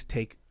always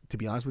take, to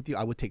be honest with you,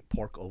 I would take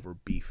pork over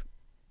beef,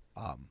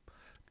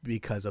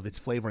 because of its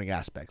flavoring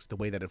aspects, the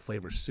way that it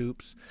flavors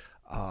soups,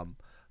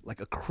 like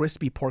a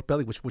crispy pork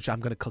belly, which I'm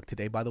gonna cook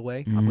today. By the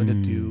way, I'm gonna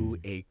do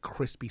a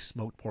crispy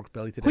smoked pork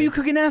belly today. Who are you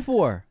cooking that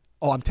for?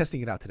 Oh, I'm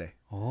testing it out today.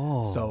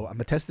 Oh. So I'm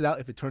gonna test it out.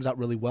 If it turns out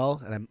really well,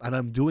 and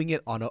I'm doing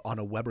it on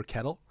a Weber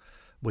kettle,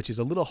 which is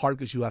a little hard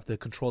because you have to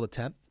control the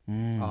temp.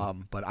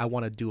 But I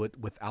want to do it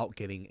without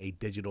getting a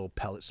digital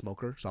pellet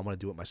smoker, so I want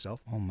to do it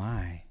myself. Oh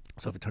my.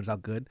 So if it turns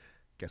out good,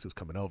 guess who's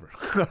coming over?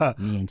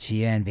 Me and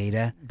Chia and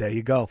Veda. There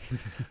you go.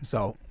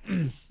 So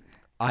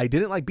I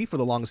didn't like beef for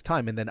the longest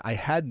time, and then I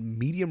had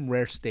medium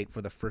rare steak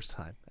for the first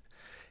time,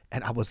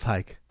 and I was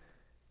like,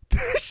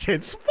 this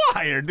shit's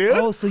fire, dude.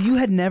 Oh, so you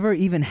had never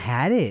even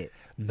had it?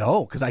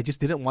 No, because I just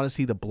didn't want to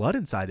see the blood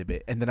inside of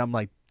it. And then I'm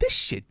like, this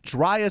shit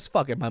dry as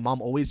fuck. And my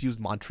mom always used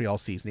Montreal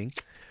seasoning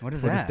What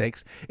is for that? the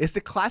steaks. It's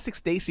the classic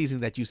steak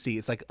seasoning that you see.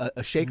 It's like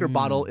a shaker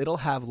bottle. It'll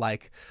have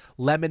like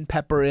lemon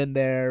pepper in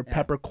there,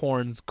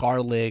 peppercorns,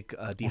 garlic,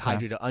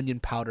 dehydrated onion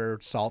powder,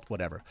 salt,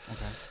 whatever.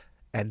 Okay.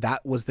 And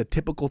that was the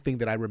typical thing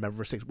that I remember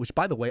for steaks, which,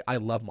 by the way, I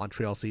love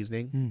Montreal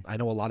seasoning. I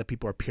know a lot of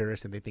people are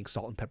purists and they think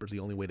salt and pepper is the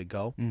only way to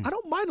go. I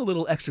don't mind a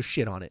little extra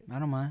shit on it. I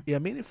don't mind. Yeah, I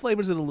mean, it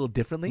flavors it a little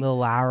differently. Little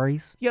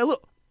Lowry's. Yeah,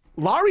 look,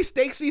 Lowry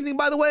steak seasoning,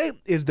 by the way,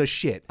 is the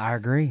shit. I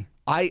agree.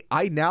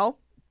 I now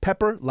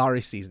pepper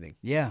Lowry seasoning.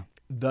 Yeah.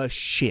 The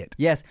shit.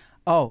 Yes.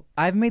 Oh,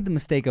 I've made the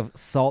mistake of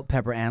salt,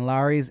 pepper, and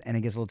Lowry's, and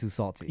it gets a little too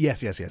salty.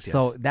 Yes.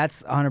 So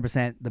that's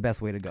 100% the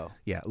best way to go.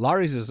 Yeah,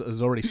 Lowry's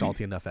is already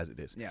salty enough as it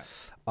is. Yeah.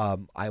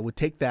 I would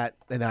take that,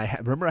 and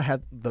remember I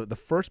had the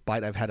first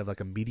bite I've had of like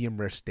a medium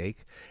rare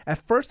steak. At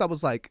first I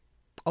was like,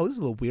 oh, this is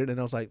a little weird, and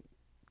I was like,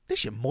 this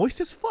shit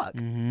moist as fuck.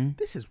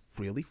 This is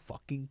really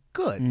fucking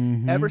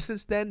good. Ever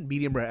since then,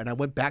 medium rare, and I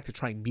went back to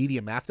trying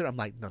medium after. I'm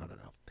like, no,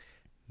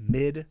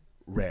 mid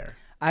rare.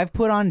 I've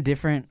put on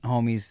different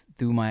homies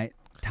through my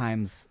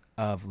times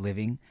of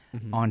living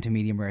onto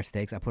medium rare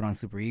steaks. I put on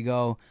Super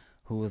Ego,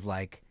 who was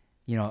like,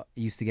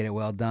 used to get it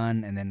well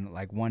done, and then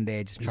like one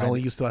day just He's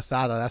only used to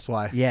asada, that's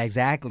why. Yeah,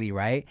 exactly,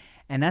 right?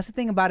 And that's the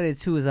thing about it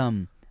too is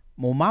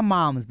well, my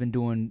mom has been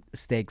doing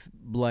steaks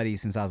bloody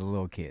since I was a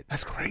little kid.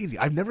 That's crazy.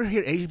 I've never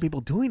heard Asian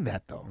people doing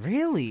that though.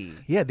 Really?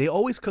 Yeah, they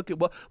always cook it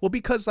well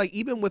because like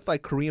even with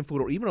like Korean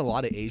food or even a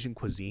lot of Asian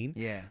cuisine,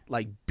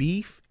 like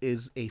beef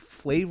is a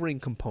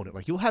flavoring component.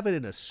 Like you'll have it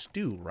in a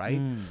stew,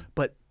 right?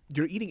 But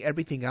you're eating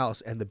everything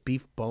else, and the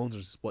beef bones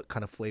is what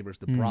kind of flavors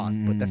the broth,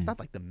 but that's not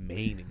like the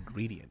main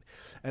ingredient.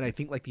 And I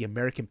think like the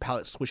American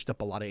palate switched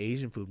up a lot of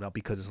Asian food now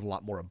because it's a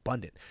lot more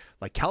abundant.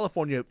 Like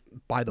California,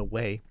 by the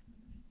way,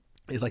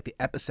 is like the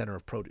epicenter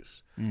of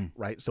produce,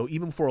 right? So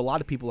even for a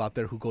lot of people out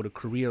there who go to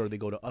Korea or they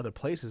go to other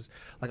places,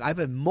 like I've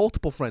had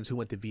multiple friends who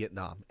went to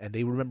Vietnam and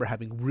they remember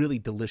having really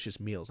delicious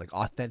meals, like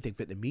authentic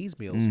Vietnamese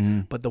meals.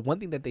 But the one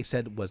thing that they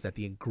said was that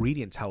the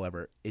ingredients,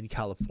 however, in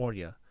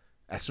California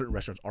at certain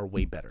restaurants are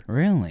way better.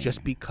 Really?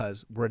 Just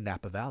because we're in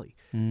Napa Valley.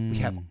 We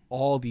have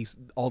all this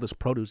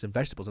produce and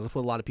vegetables. And that's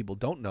what a lot of people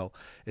don't know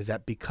is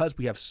that because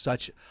we have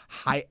such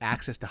high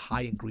access to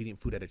high ingredient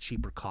food at a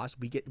cheaper cost,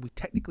 we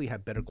technically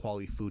have better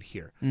quality food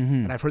here.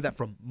 And I've heard that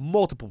from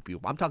multiple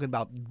people. I'm talking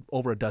about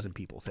over a dozen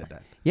people said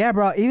that. Yeah,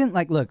 bro. Even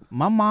like, look,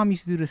 my mom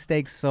used to do the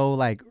steaks so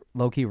like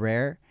low-key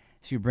rare.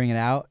 She would bring it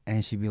out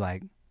and she'd be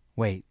like,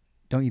 wait,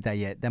 don't eat that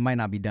yet. That might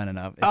not be done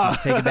enough. If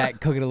you take it back,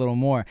 cook it a little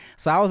more.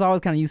 So I was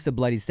always kind of used to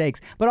bloody steaks.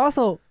 But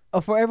also,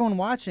 for everyone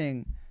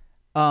watching,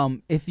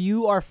 if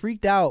you are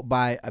freaked out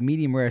by a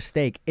medium rare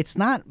steak, it's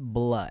not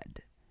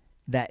blood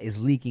that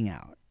is leaking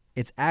out.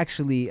 It's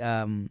actually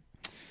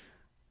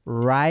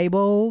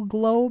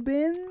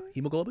riboglobin.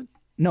 Hemoglobin?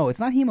 No, it's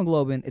not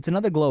hemoglobin. It's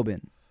another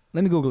globin.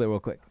 Let me Google it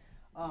real quick.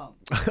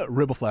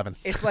 Riboflavin.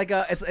 It's like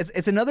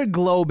it's another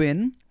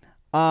globin.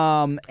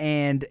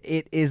 And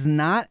it is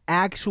not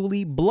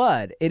actually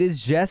blood. It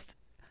is just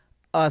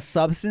a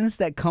substance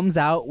that comes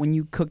out when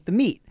you cook the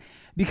meat,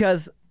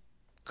 because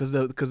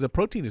the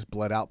protein is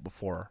bled out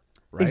before,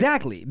 right?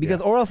 Exactly,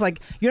 because or else like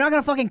you're not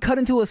gonna fucking cut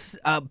into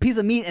a piece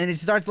of meat and it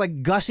starts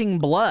like gushing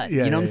blood.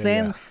 You know what I'm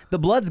saying? Yeah. The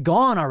blood's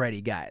gone already,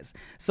 guys.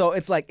 So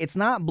it's like it's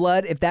not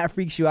blood. If that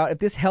freaks you out, if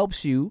this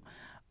helps you,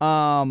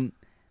 so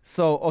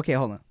okay,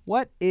 hold on.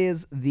 What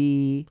is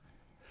the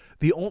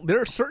there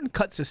are certain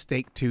cuts of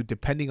steak too,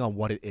 depending on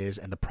what it is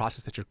and the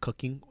process that you're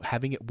cooking.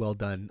 Having it well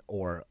done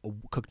or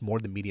cooked more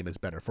than medium is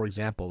better. For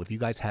example, if you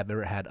guys have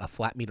ever had a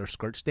flat meat or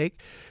skirt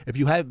steak, if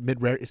you have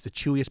mid rare, it's the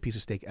chewiest piece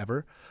of steak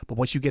ever. But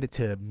once you get it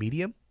to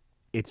medium,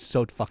 it's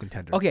so fucking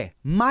tender. Okay,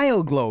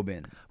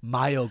 myoglobin.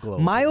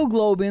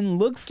 Myoglobin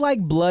looks like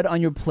blood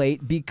on your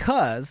plate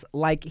because,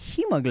 like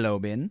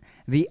hemoglobin,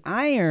 the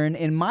iron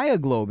in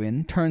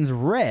myoglobin turns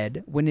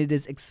red when it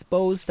is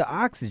exposed to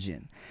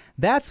oxygen.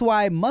 That's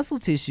why muscle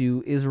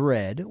tissue is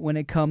red when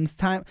it comes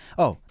time.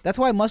 Oh, that's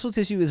why muscle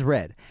tissue is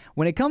red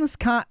when it comes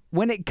time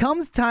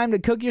to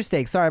cook your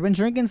steak. Sorry, I've been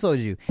drinking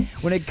soju.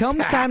 When it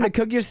comes time to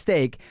cook your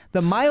steak,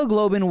 the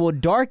myoglobin will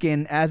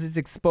darken as it's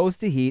exposed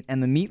to heat,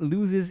 and the meat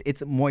loses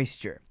its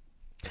moisture.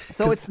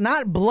 So it's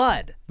not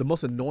blood. The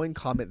most annoying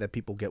comment that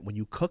people get when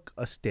you cook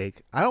a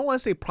steak, I don't want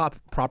to say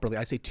properly,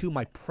 I say to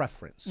my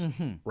preference,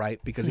 right?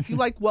 Because if you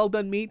like well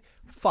done meat,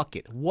 fuck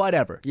it,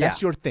 whatever. Yeah,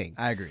 that's your thing.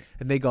 I agree.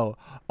 And they go,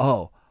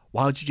 oh,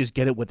 why don't you just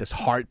get it with this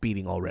heart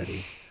beating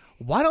already?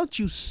 Why don't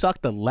you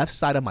suck the left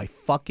side of my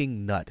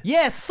fucking nut?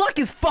 Yeah, suck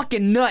his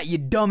fucking nut, you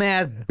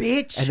dumbass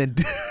bitch. And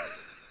then...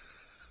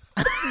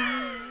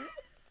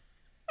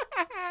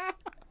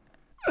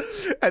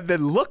 and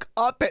then look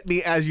up at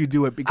me as you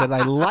do it because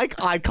I like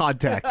eye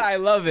contact. I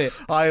love it.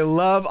 I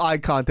love eye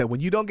contact. When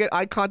you don't get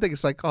eye contact,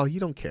 it's like, oh,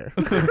 you don't care.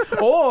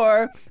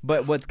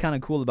 But what's kind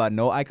of cool about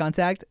no eye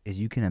contact is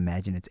you can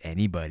imagine it's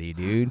anybody,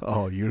 dude.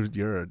 Oh,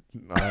 you're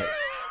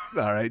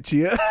all right,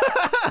 Chia.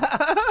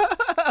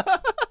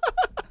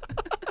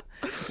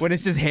 When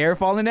it's just hair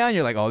falling down,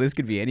 you're like, oh, this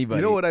could be anybody.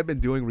 You know what I've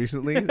been doing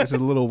recently? This is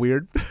a little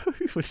weird.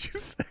 What you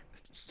said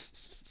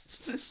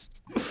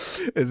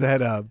is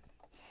that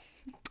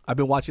I've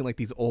been watching like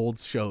these old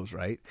shows,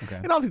 right? Okay.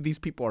 And obviously these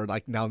people are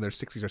like now in their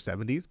 60s or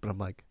 70s, but I'm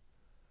like,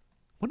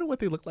 wonder what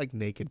they looked like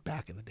naked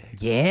back in the day.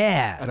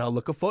 Yeah. And I'll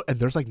look a photo, and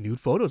there's like nude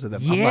photos of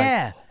them. Yeah.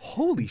 I'm like,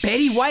 holy shit.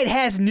 Betty White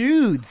has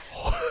nudes.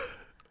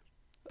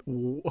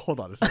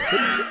 Hold on a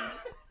second.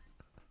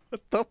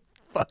 What the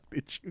fuck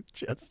did you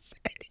just say?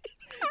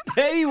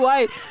 Betty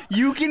White.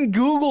 You can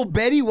Google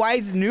Betty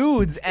White's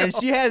nudes, and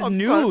she has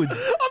nudes.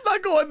 Sorry. I'm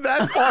not going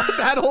that far,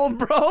 that old,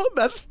 bro.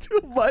 That's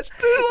too much.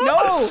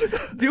 No,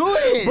 do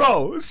it.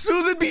 Bro,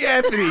 Susan B.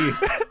 Anthony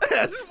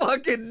has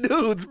fucking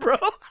nudes, bro.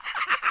 Okay,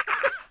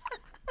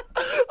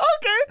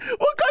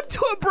 we'll cut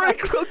to a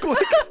break real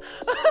quick.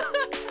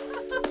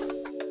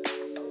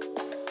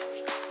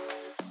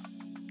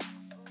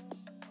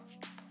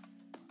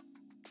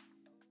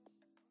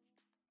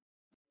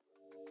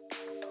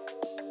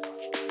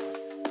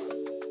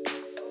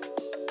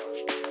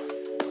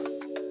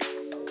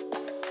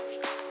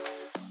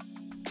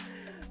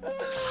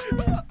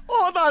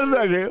 Hold on a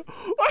second.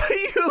 What are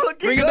you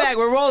looking Bring it back.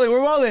 We're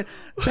rolling.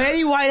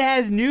 Betty White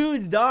has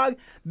nudes, dog.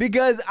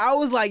 Because I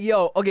was like,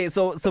 yo, okay,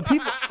 so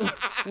people,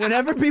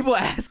 whenever people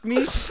ask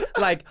me,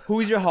 like,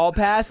 who's your hall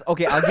pass?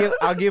 Okay,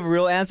 I'll give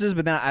real answers,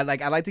 but then I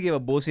like to give a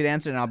bullshit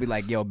answer, and I'll be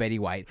like, yo, Betty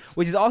White,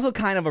 which is also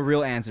kind of a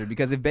real answer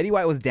because if Betty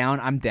White was down,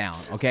 I'm down.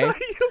 Okay.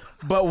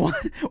 But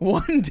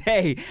one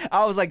day,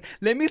 I was like,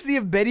 let me see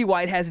if Betty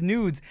White has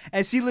nudes,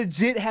 and she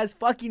legit has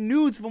fucking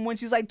nudes from when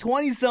she's like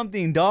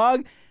 20-something,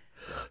 dog.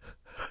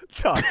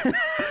 Dog,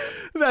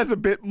 that's a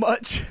bit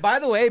much. By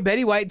the way,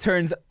 Betty White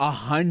turns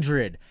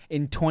 100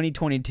 in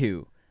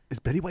 2022. Is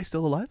Betty White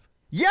still alive?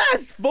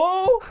 Yes,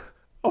 fool!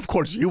 Of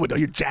course you would know.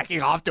 You're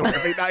jacking off to her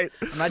every night.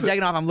 I'm not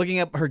jacking off. I'm looking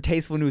up her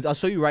tasteful nudes. I'll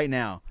show you right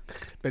now.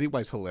 Betty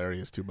White's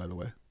hilarious too, by the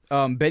way.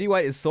 Betty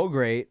White is so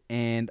great,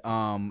 and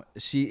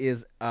she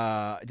is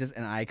just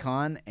an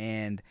icon,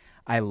 and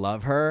I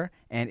love her.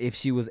 And if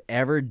she was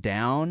ever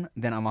down,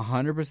 then I'm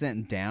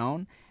 100%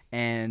 down.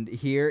 And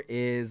here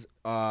is,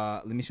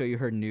 let me show you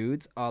her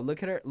nudes.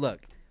 Look at her. Look.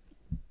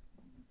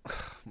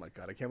 Oh my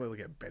God, I can't wait to look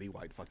at Betty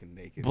White fucking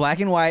naked. Black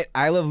and white,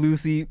 I Love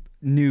Lucy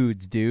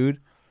nudes, dude.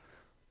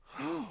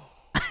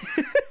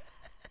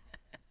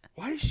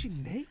 Why is she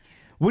naked?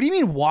 What do you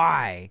mean,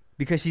 why?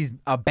 Because she's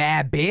a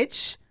bad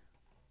bitch?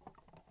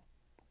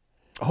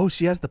 Oh,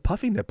 she has the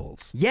puffy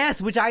nipples.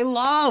 Yes, which I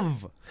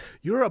love.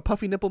 You're a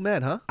puffy nipple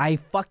man, huh? I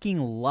fucking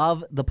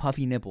love the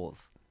puffy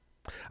nipples.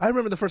 I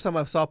remember the first time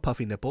I saw a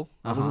puffy nipple,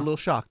 I was a little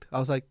shocked. I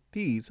was like,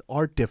 these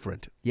are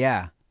different.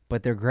 Yeah,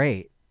 but they're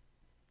great.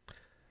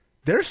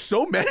 There's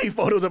so many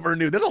photos of her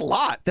nude. There's a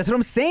lot. That's what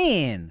I'm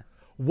saying.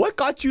 What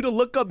got you to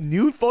look up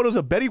nude photos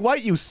of Betty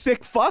White, you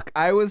sick fuck?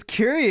 I was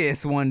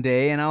curious one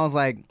day, and I was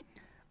like,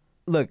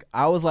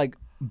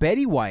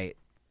 Betty White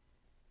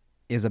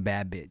is a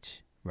bad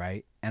bitch,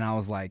 right? And I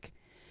was like,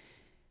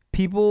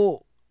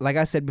 people... Like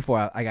I said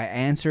before, I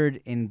answered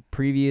in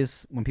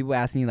previous when people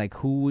asked me like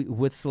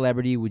what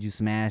celebrity would you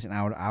smash, and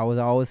I would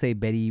always say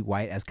Betty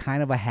White as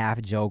kind of a half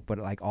joke, but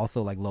like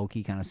also like low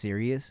key kind of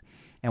serious.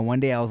 And one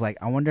day I was like,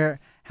 I wonder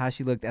how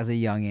she looked as a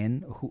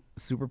youngin,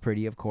 super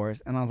pretty of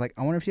course. And I was like,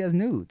 I wonder if she has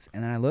nudes.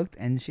 And then I looked,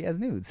 and she has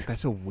nudes.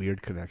 That's a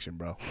weird connection,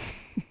 bro.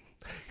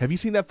 Have you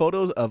seen that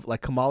photos of like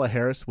Kamala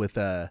Harris with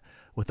I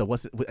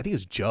think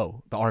it's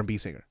Joe, the R&B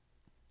singer.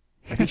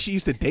 I think she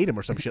used to date him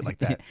or some shit like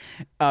that.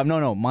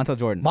 No, Montel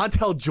Jordan.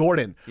 Montel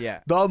Jordan. Yeah.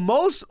 The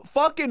most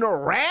fucking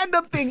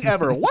random thing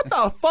ever. What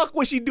the fuck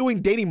was she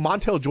doing dating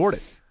Montel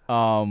Jordan?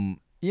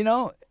 You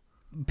know,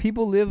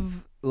 people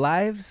live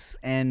lives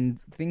and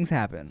things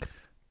happen.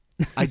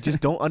 I just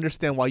don't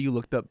understand why you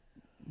looked up.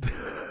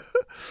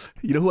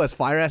 You know who has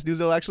fire ass news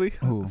though? Actually,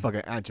 who?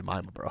 Fucking Aunt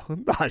Jemima, bro.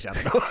 I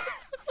don't know.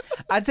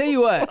 I tell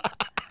you what,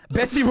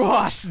 Betsy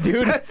Ross,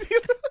 dude.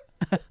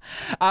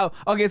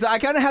 Okay, so I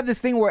kind of have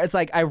this thing where it's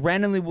like I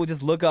randomly will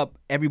just look up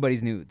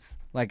everybody's nudes.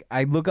 Like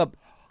I look up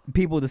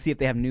people to see if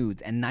they have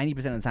nudes, and 90%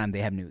 of the time they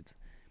have nudes.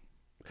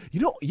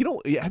 You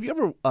know. Have you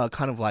ever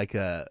kind of like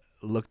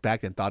looked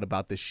back and thought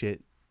about this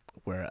shit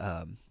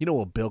where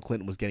when Bill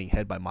Clinton was getting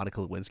head by Monica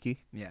Lewinsky?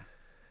 Yeah.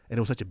 And it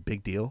was such a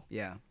big deal.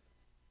 Yeah.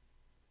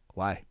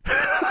 Why?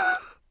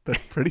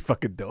 That's pretty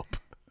fucking dope.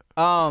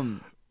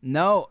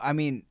 No, I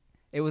mean,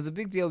 it was a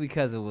big deal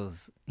because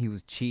he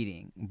was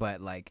cheating, but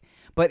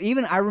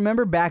even I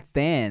remember back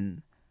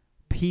then,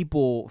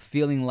 people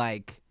feeling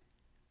like,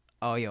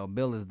 oh, yo,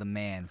 Bill is the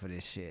man for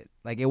this shit.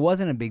 Like, it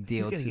wasn't a big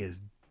deal. He's getting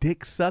his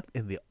dick sucked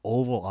in the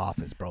Oval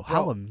Office, bro.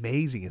 How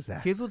amazing is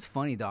that? Here's what's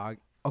funny, dog.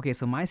 Okay,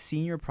 so my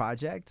senior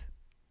project.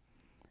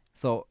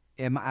 So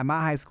at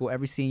my high school,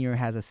 every senior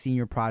has a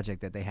senior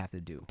project that they have to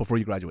do Before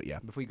you graduate, yeah.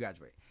 before you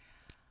graduate.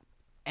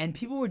 And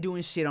people were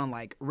doing shit on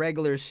like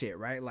regular shit,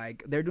 right?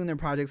 Like they're doing their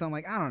projects on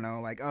like, I don't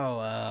know, like,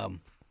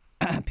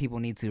 people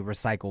need to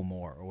recycle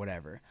more or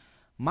whatever.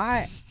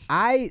 My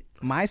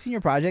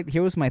senior project,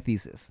 here was my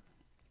thesis,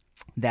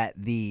 that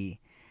the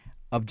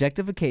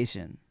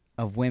objectification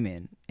of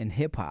women in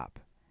hip hop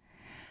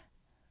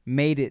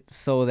made it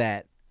so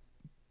that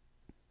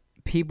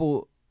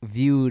people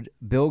viewed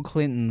Bill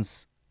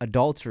Clinton's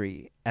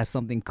adultery as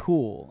something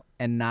cool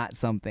and not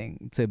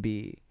something to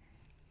be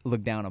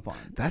looked down upon.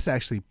 That's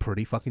actually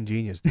pretty fucking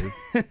genius, dude.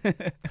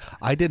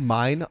 I did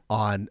mine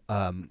on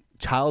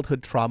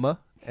childhood trauma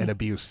and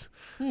abuse.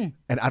 And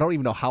I don't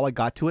even know how I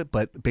got to it,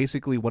 but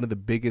basically one of the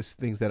biggest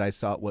things that I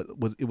saw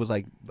was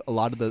like a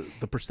lot of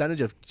the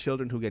percentage of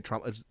children who get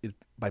trauma is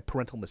by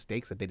parental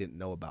mistakes that they didn't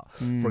know about.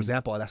 For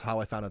example, that's how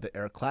I found out that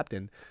Eric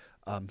Clapton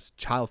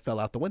child fell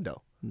out the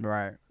window.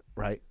 Right.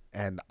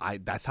 And I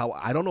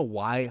don't know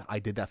why I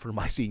did that for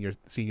my senior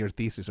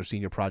thesis or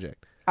senior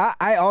project.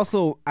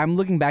 I'm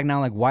looking back now,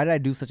 like, why did I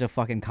do such a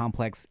fucking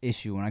complex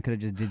issue when I could have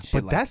just did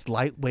shit? But that's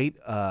lightweight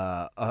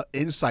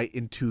insight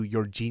into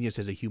your genius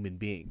as a human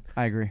being.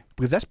 I agree,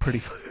 because that's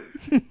pretty.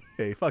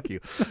 Hey, fuck you.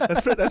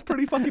 That's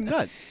pretty fucking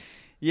nuts.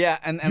 Yeah,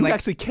 and you like,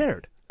 actually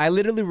cared. I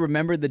literally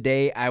remember the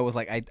day I was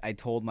like, I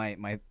told my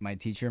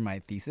teacher my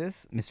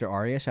thesis, Mr.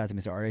 Arya. Shout out to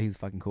Mr. Arya, he was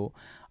fucking cool.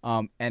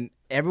 And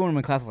everyone in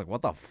my class was like,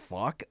 "What the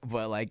fuck?"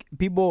 But like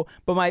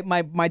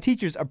my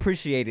teachers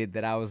appreciated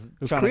that I was.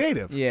 It was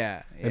creative.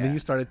 Yeah. And then you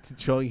started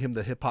showing him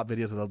the hip hop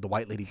videos of the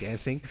white lady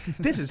dancing.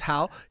 This is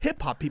how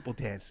hip hop people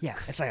dance. Yeah,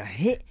 it's like a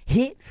hit.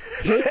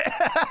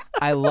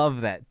 I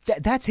love that.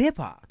 That's hip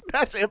hop.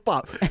 That's hip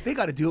hop. They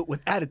got to do it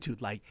with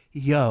attitude, like,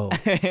 yo,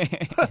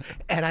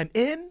 and I'm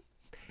in.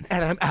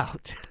 And I'm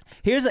out.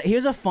 Here's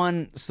a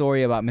fun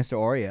story about Mr.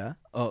 Oria,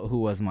 who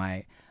was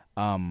my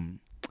AP.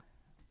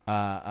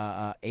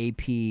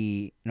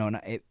 No,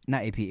 not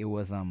AP. It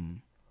was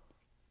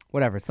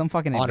whatever, some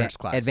fucking honors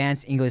class,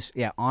 advanced English.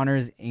 Yeah,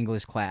 honors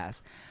English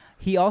class.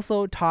 He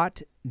also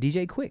taught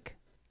DJ Quick.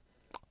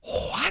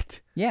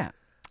 What? Yeah.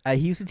 He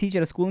used to teach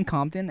at a school in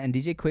Compton, and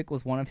DJ Quick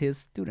was one of his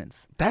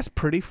students. That's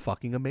pretty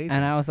fucking amazing.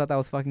 And I always thought that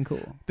was fucking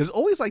cool. There's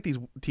always like these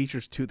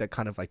teachers too that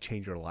kind of like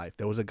change your life.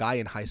 There was a guy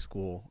in high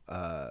school,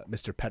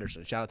 Mr.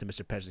 Pedersen. Shout out to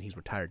Mr. Pedersen. He's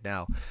retired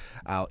now.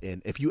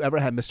 If you ever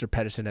had Mr.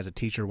 Pedersen as a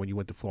teacher when you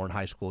went to Florence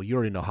High School, you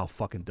already know how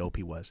fucking dope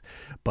he was.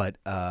 But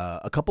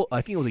I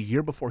think it was a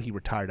year before he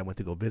retired, I went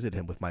to go visit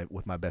him with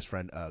my best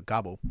friend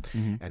Gabo,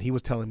 and he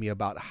was telling me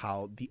about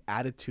how the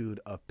attitude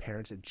of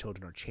parents and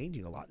children are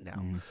changing a lot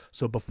now.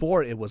 So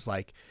before it was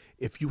like,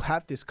 if you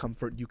have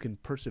discomfort, you can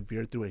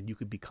persevere through it and you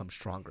can become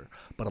stronger.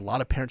 But a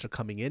lot of parents are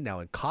coming in now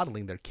and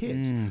coddling their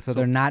kids. So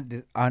they're not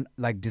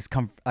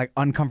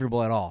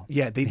uncomfortable at all.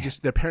 Yeah,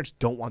 their parents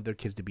don't want their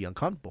kids to be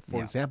uncomfortable.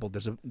 For example,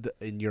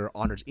 in your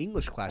honors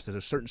English class, there's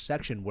a certain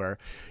section where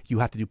you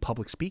have to do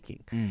public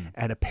speaking.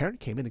 And a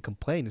parent came in and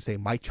complained and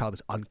saying, my child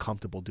is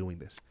uncomfortable doing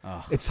this.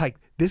 Ugh. It's like,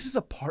 this is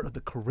a part of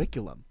the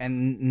curriculum.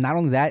 And not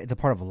only that, it's a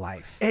part of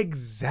life.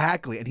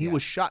 Exactly. And he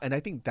was shocked. And I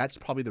think that's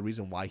probably the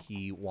reason why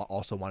he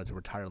also wanted to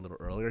retire a little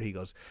earlier. He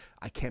goes,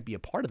 I can't be a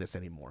part of this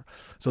anymore.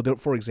 So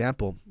for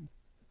example,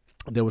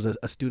 there was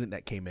a student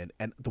that came in,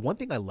 and the one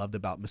thing I loved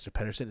about Mr.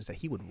 Pedersen is that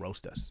he would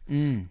roast us,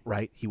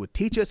 right? He would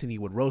teach us and he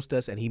would roast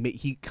us, and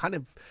he kind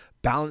of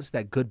balanced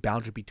that good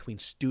boundary between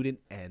student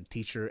and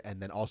teacher,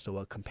 and then also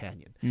a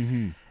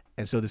companion.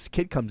 And so this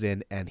kid comes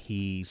in and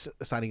he's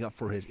signing up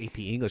for his AP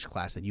English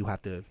class, and you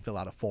have to fill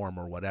out a form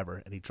or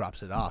whatever, and he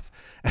drops it off.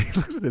 And he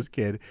looks at this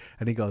kid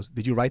and he goes,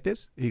 "Did you write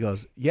this?" He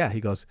goes, "Yeah."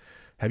 He goes,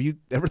 "Have you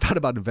ever thought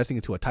about investing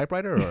into a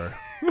typewriter or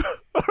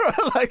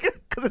like,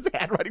 because his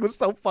handwriting was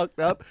so fucked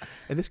up?"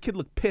 And this kid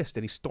looked pissed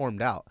and he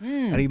stormed out.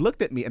 And he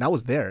looked at me, and I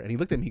was there, and he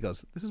looked at me, he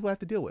goes, "This is what I have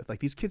to deal with. Like,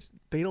 these kids,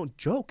 they don't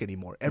joke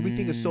anymore.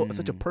 Everything is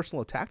such a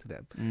personal attack to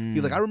them."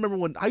 He's like, "I remember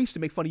when I used to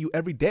make fun of you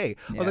every day."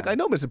 I was like, "I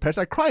know, Mr.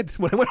 Pedersen. I cried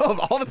when I went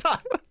off all the time."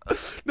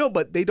 No,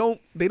 but they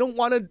don't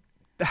want to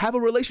have a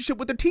relationship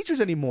with their teachers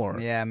anymore.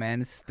 Yeah,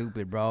 man, it's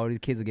stupid, bro. These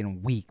kids are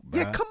getting weak,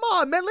 bro. Yeah, come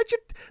on, man.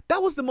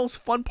 That was the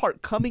most fun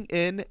part, coming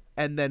in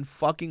and then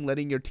fucking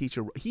letting your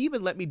teacher. He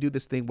even let me do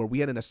this thing where we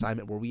had an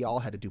assignment where we all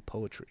had to do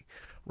poetry,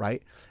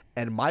 right?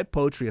 And my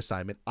poetry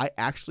assignment, I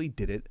actually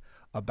did it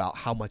about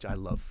how much I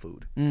love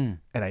food. Mm.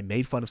 And I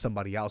made fun of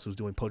somebody else who's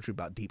doing poetry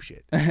about deep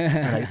shit.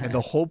 and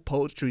the whole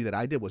poetry that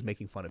I did was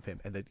making fun of him.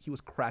 And that he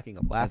was cracking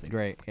up laughing. That's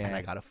great. Yeah. And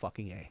I got a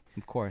fucking A.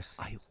 Of course.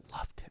 I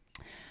loved him.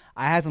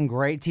 I had some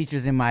great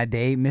teachers in my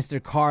day.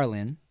 Mr.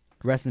 Carlin,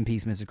 rest in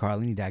peace, Mr.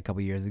 Carlin. He died a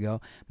couple years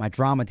ago. My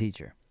drama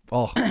teacher.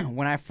 Oh,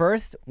 When I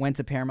first went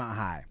to Paramount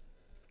High,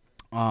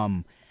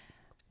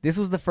 this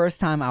was the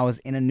first time I was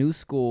in a new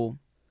school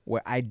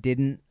where I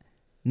didn't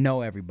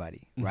know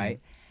everybody, right?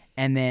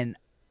 And then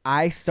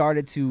I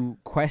started to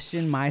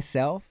question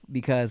myself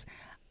because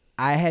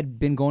I had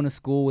been going to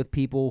school with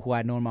people who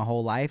I'd known my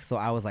whole life, so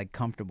I was like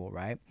comfortable,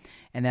 right?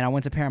 And then I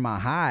went to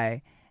Paramount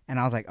High, and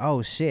I was like,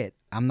 oh shit,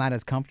 I'm not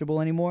as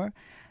comfortable anymore.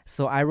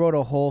 So I wrote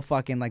a whole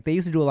fucking, like, they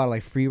used to do a lot of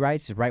like free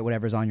writes, just write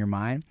whatever's on your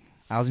mind.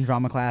 I was in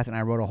drama class, and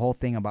I wrote a whole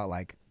thing about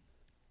like,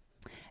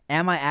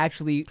 am I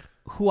actually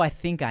who I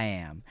think I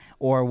am?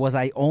 Or was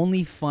I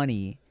only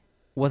funny?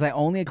 Was I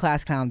only a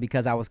class clown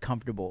because I was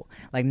comfortable?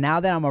 Like, now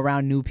that I'm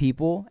around new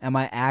people, am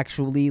I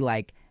actually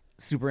like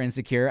super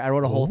insecure? I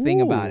wrote a whole thing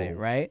about it,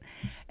 right?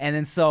 And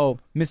then so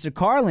Mr.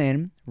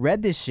 Carlin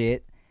read this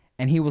shit,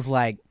 and he was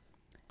like,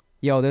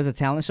 yo, there's a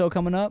talent show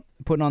coming up,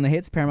 putting on the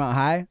hits, Paramount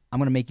High. I'm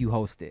going to make you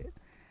host it.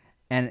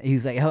 And he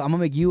was like, I'm going to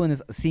make you and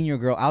this senior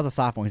girl. I was a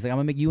sophomore. He's like, I'm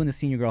going to make you and the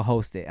senior girl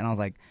host it. And I was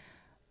like,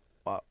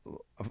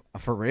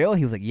 for real?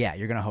 He was like, yeah,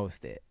 you're going to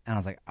host it. And I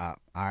was like,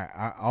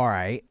 all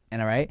right.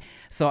 And all right.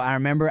 So I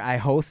remember I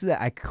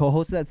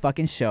co-hosted that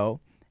fucking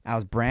show. I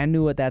was brand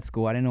new at that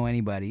school. I didn't know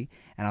anybody.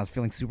 And I was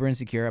feeling super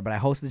insecure. But I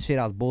hosted the shit.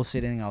 I was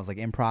bullshitting. I was like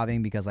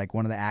improvising because like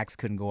one of the acts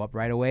couldn't go up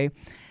right away.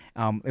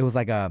 It was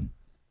like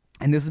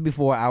and this was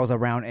before I was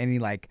around any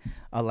like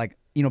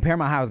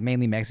Paramount High was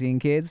mainly Mexican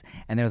kids,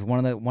 and there was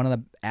one of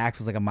the acts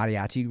was like a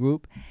mariachi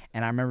group,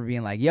 and I remember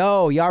being like,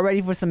 "Yo, y'all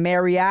ready for some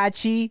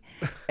mariachi?"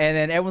 And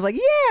then everyone's like,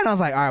 "Yeah," and I was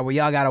like, "All right, well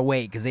y'all gotta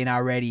wait because they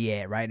not ready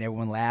yet, right?" And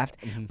everyone laughed.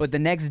 But the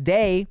next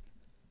day,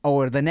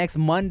 or the next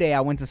Monday,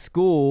 I went to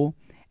school,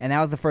 and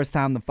that was the first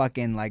time the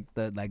fucking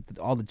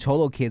all the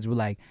cholo kids were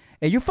like,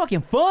 "Hey, you're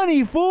fucking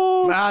funny,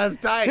 fool! Nah, that's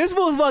tight. This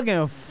fool's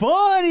fucking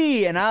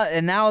funny!" And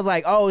I was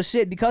like, "Oh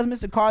shit!" Because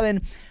Mr. Carlin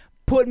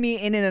put me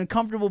in an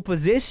uncomfortable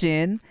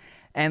position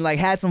and like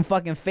had some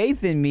fucking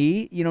faith in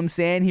me, you know what I'm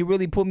saying? He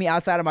really put me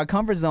outside of my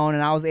comfort zone,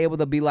 and I was able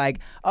to be like,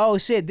 oh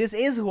shit, this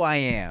is who I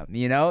am,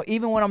 you know?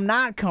 Even when I'm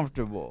not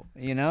comfortable,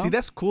 you know? See,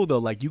 that's cool though.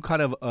 Like, you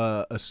kind of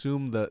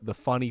assume the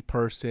funny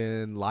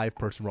person, live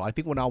person role. I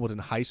think when I was in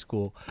high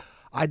school,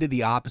 I did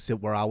the opposite,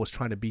 where I was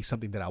trying to be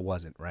something that I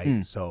wasn't,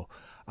 right? So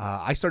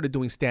I started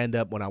doing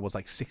stand-up when I was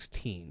like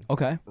 16.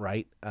 Okay.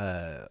 Right?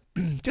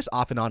 Just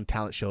off and on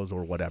talent shows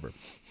or whatever.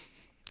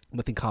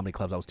 Within comedy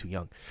clubs, I was too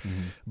young.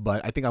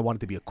 But I think I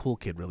wanted to be a cool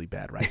kid really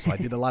bad, right? So I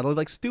did a lot of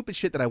like stupid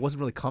shit that I wasn't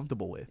really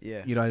comfortable with.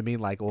 Yeah. You know what I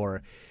mean? Like,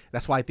 or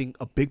that's why I think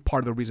a big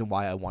part of the reason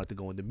why I wanted to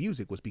go into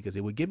music was because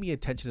it would give me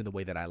attention in the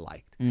way that I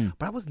liked.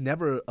 But I was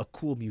never a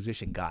cool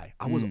musician guy.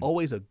 I was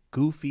always a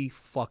goofy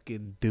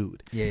fucking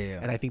dude. Yeah.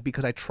 And I think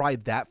because I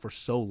tried that for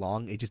so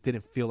long, it just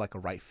didn't feel like a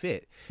right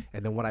fit.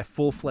 And then when I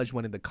full-fledged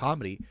went into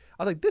comedy,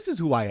 I was like, this is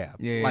who I am.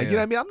 Yeah, like, you know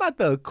what I mean? I'm not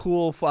the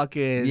cool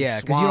fucking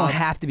Yeah, because you don't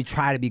have to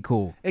try to be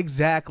cool.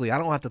 Exactly. I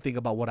don't have to think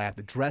about what I have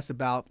to dress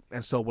about.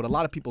 And so what a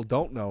lot of people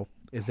don't know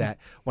is that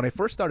when I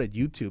first started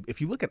YouTube, if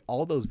you look at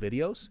all those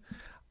videos,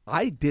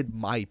 I did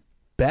my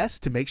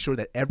best to make sure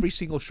that every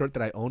single shirt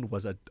that I owned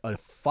was a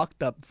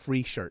fucked up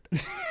free shirt.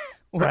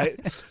 Right?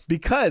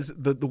 Because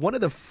the one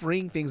of the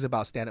freeing things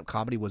about stand-up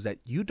comedy was that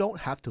you don't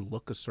have to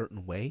look a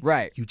certain way.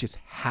 Right. You just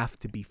have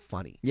to be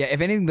funny. Yeah,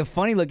 if anything, the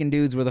funny looking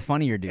dudes were the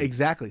funnier dudes.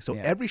 Exactly. So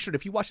every shirt,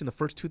 if you watch in the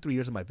first 2-3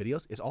 years of my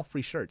videos, it's all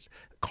free shirts.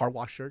 Car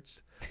wash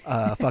shirts,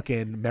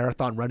 fucking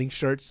marathon running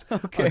shirts,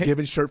 a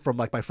given shirt from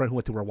like my friend who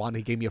went to Rwanda.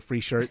 He gave me a free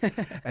shirt.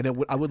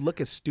 And I would look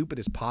as stupid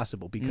as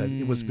possible because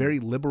it was very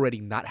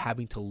liberating not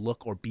having to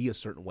look or be a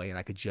certain way, and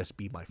I could just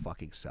be my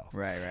fucking self.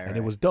 Right. And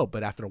it was dope.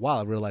 But after a while,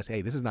 I realized,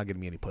 hey, this is not getting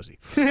me any pussy.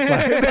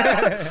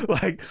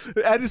 Like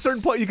at a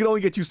certain point, you can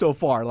only get you so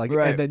far. Like,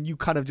 and then you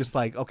kind of just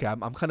like, okay,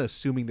 I'm kind of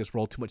assuming this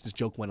role too much. This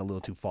joke went a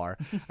little too far,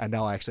 and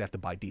now I actually have to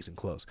buy decent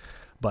clothes.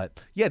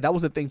 But yeah, that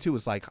was the thing too.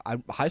 It's like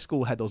high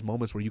school had those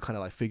moments where you kind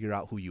of like figure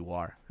out who you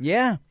are.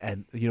 Yeah.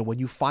 And you know, when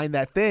you find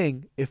that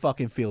thing, it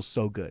fucking feels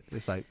so good.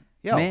 It's like,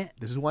 yo, man,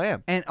 this is who I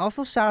am. And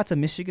also shout out to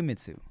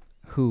Michigamitsu,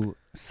 who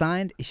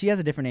signed. She has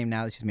a different name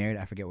now that she's married.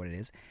 I forget what it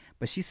is.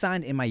 But she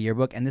signed in my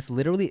yearbook, and this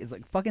literally is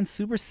like fucking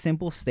super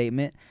simple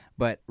statement,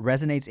 but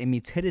resonates in me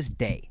to this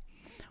day,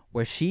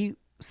 where she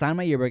signed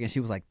my yearbook and she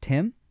was like,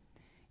 Tim,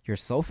 you're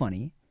so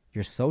funny,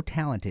 you're so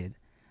talented,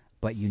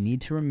 but you need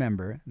to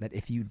remember that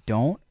if you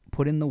don't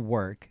put in the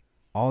work,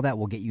 all that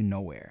will get you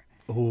nowhere.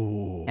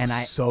 Oh, and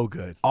I so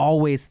good.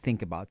 Always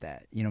think about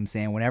that. You know what I'm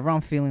saying? Whenever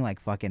I'm feeling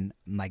like fucking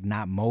like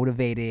not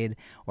motivated,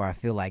 or I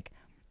feel like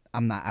I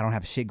don't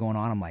have shit going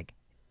on, I'm like,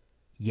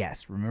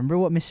 yes, remember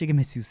what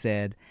Michigamitsu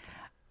said.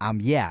 I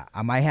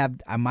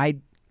might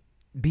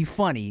be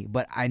funny,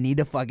 but I need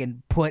to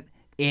fucking put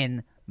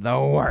in the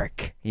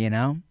work, you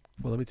know?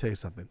 Well, let me tell you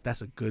something.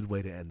 That's a good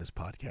way to end this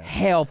podcast.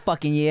 Hell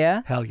fucking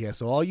yeah. Hell yeah.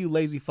 So all you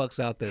lazy fucks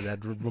out there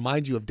that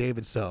remind you of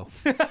David So,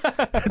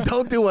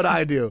 don't do what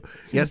I do.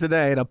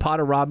 Yesterday I ate a pot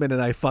of ramen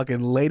and I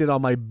fucking laid it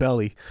on my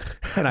belly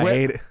and I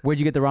ate it. Where'd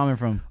you get the ramen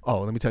from? Oh,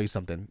 let me tell you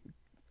something.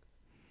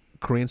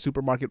 Korean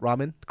supermarket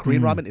ramen.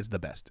 Korean ramen is the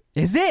best.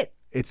 Is it?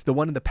 It's the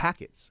one in the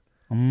packets.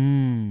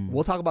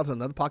 We'll talk about this on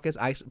another podcast.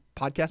 I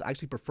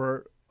actually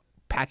prefer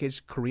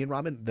packaged Korean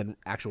ramen than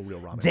actual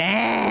real ramen.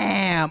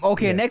 Damn.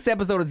 Okay, Yeah. next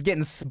episode is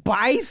getting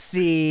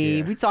spicy.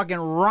 Yeah. We talking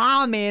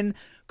ramen,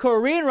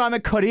 Korean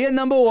ramen, Korea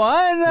number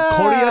one.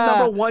 Korea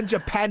number 1,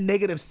 Japan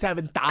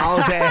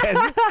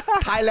 -7,000.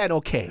 Thailand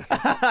okay.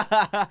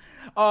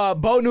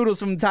 Boat noodles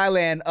from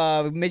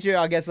Thailand. Make sure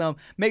y'all get some.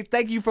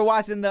 Thank you for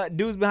watching the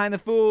Dudes Behind the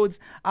Foods.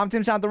 I'm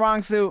Tim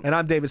Chantarangsu. And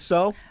I'm David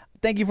So.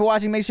 Thank you for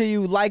watching. Make sure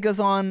you like us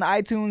on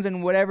iTunes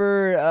and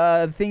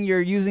whatever thing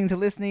you're using to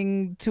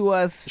listening to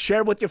us. Share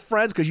it with your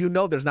friends because you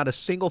know there's not a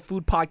single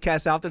food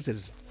podcast out there that's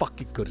as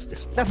fucking good as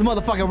this one. That's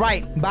motherfucking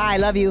right. Bye.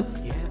 Love you.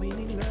 Yeah.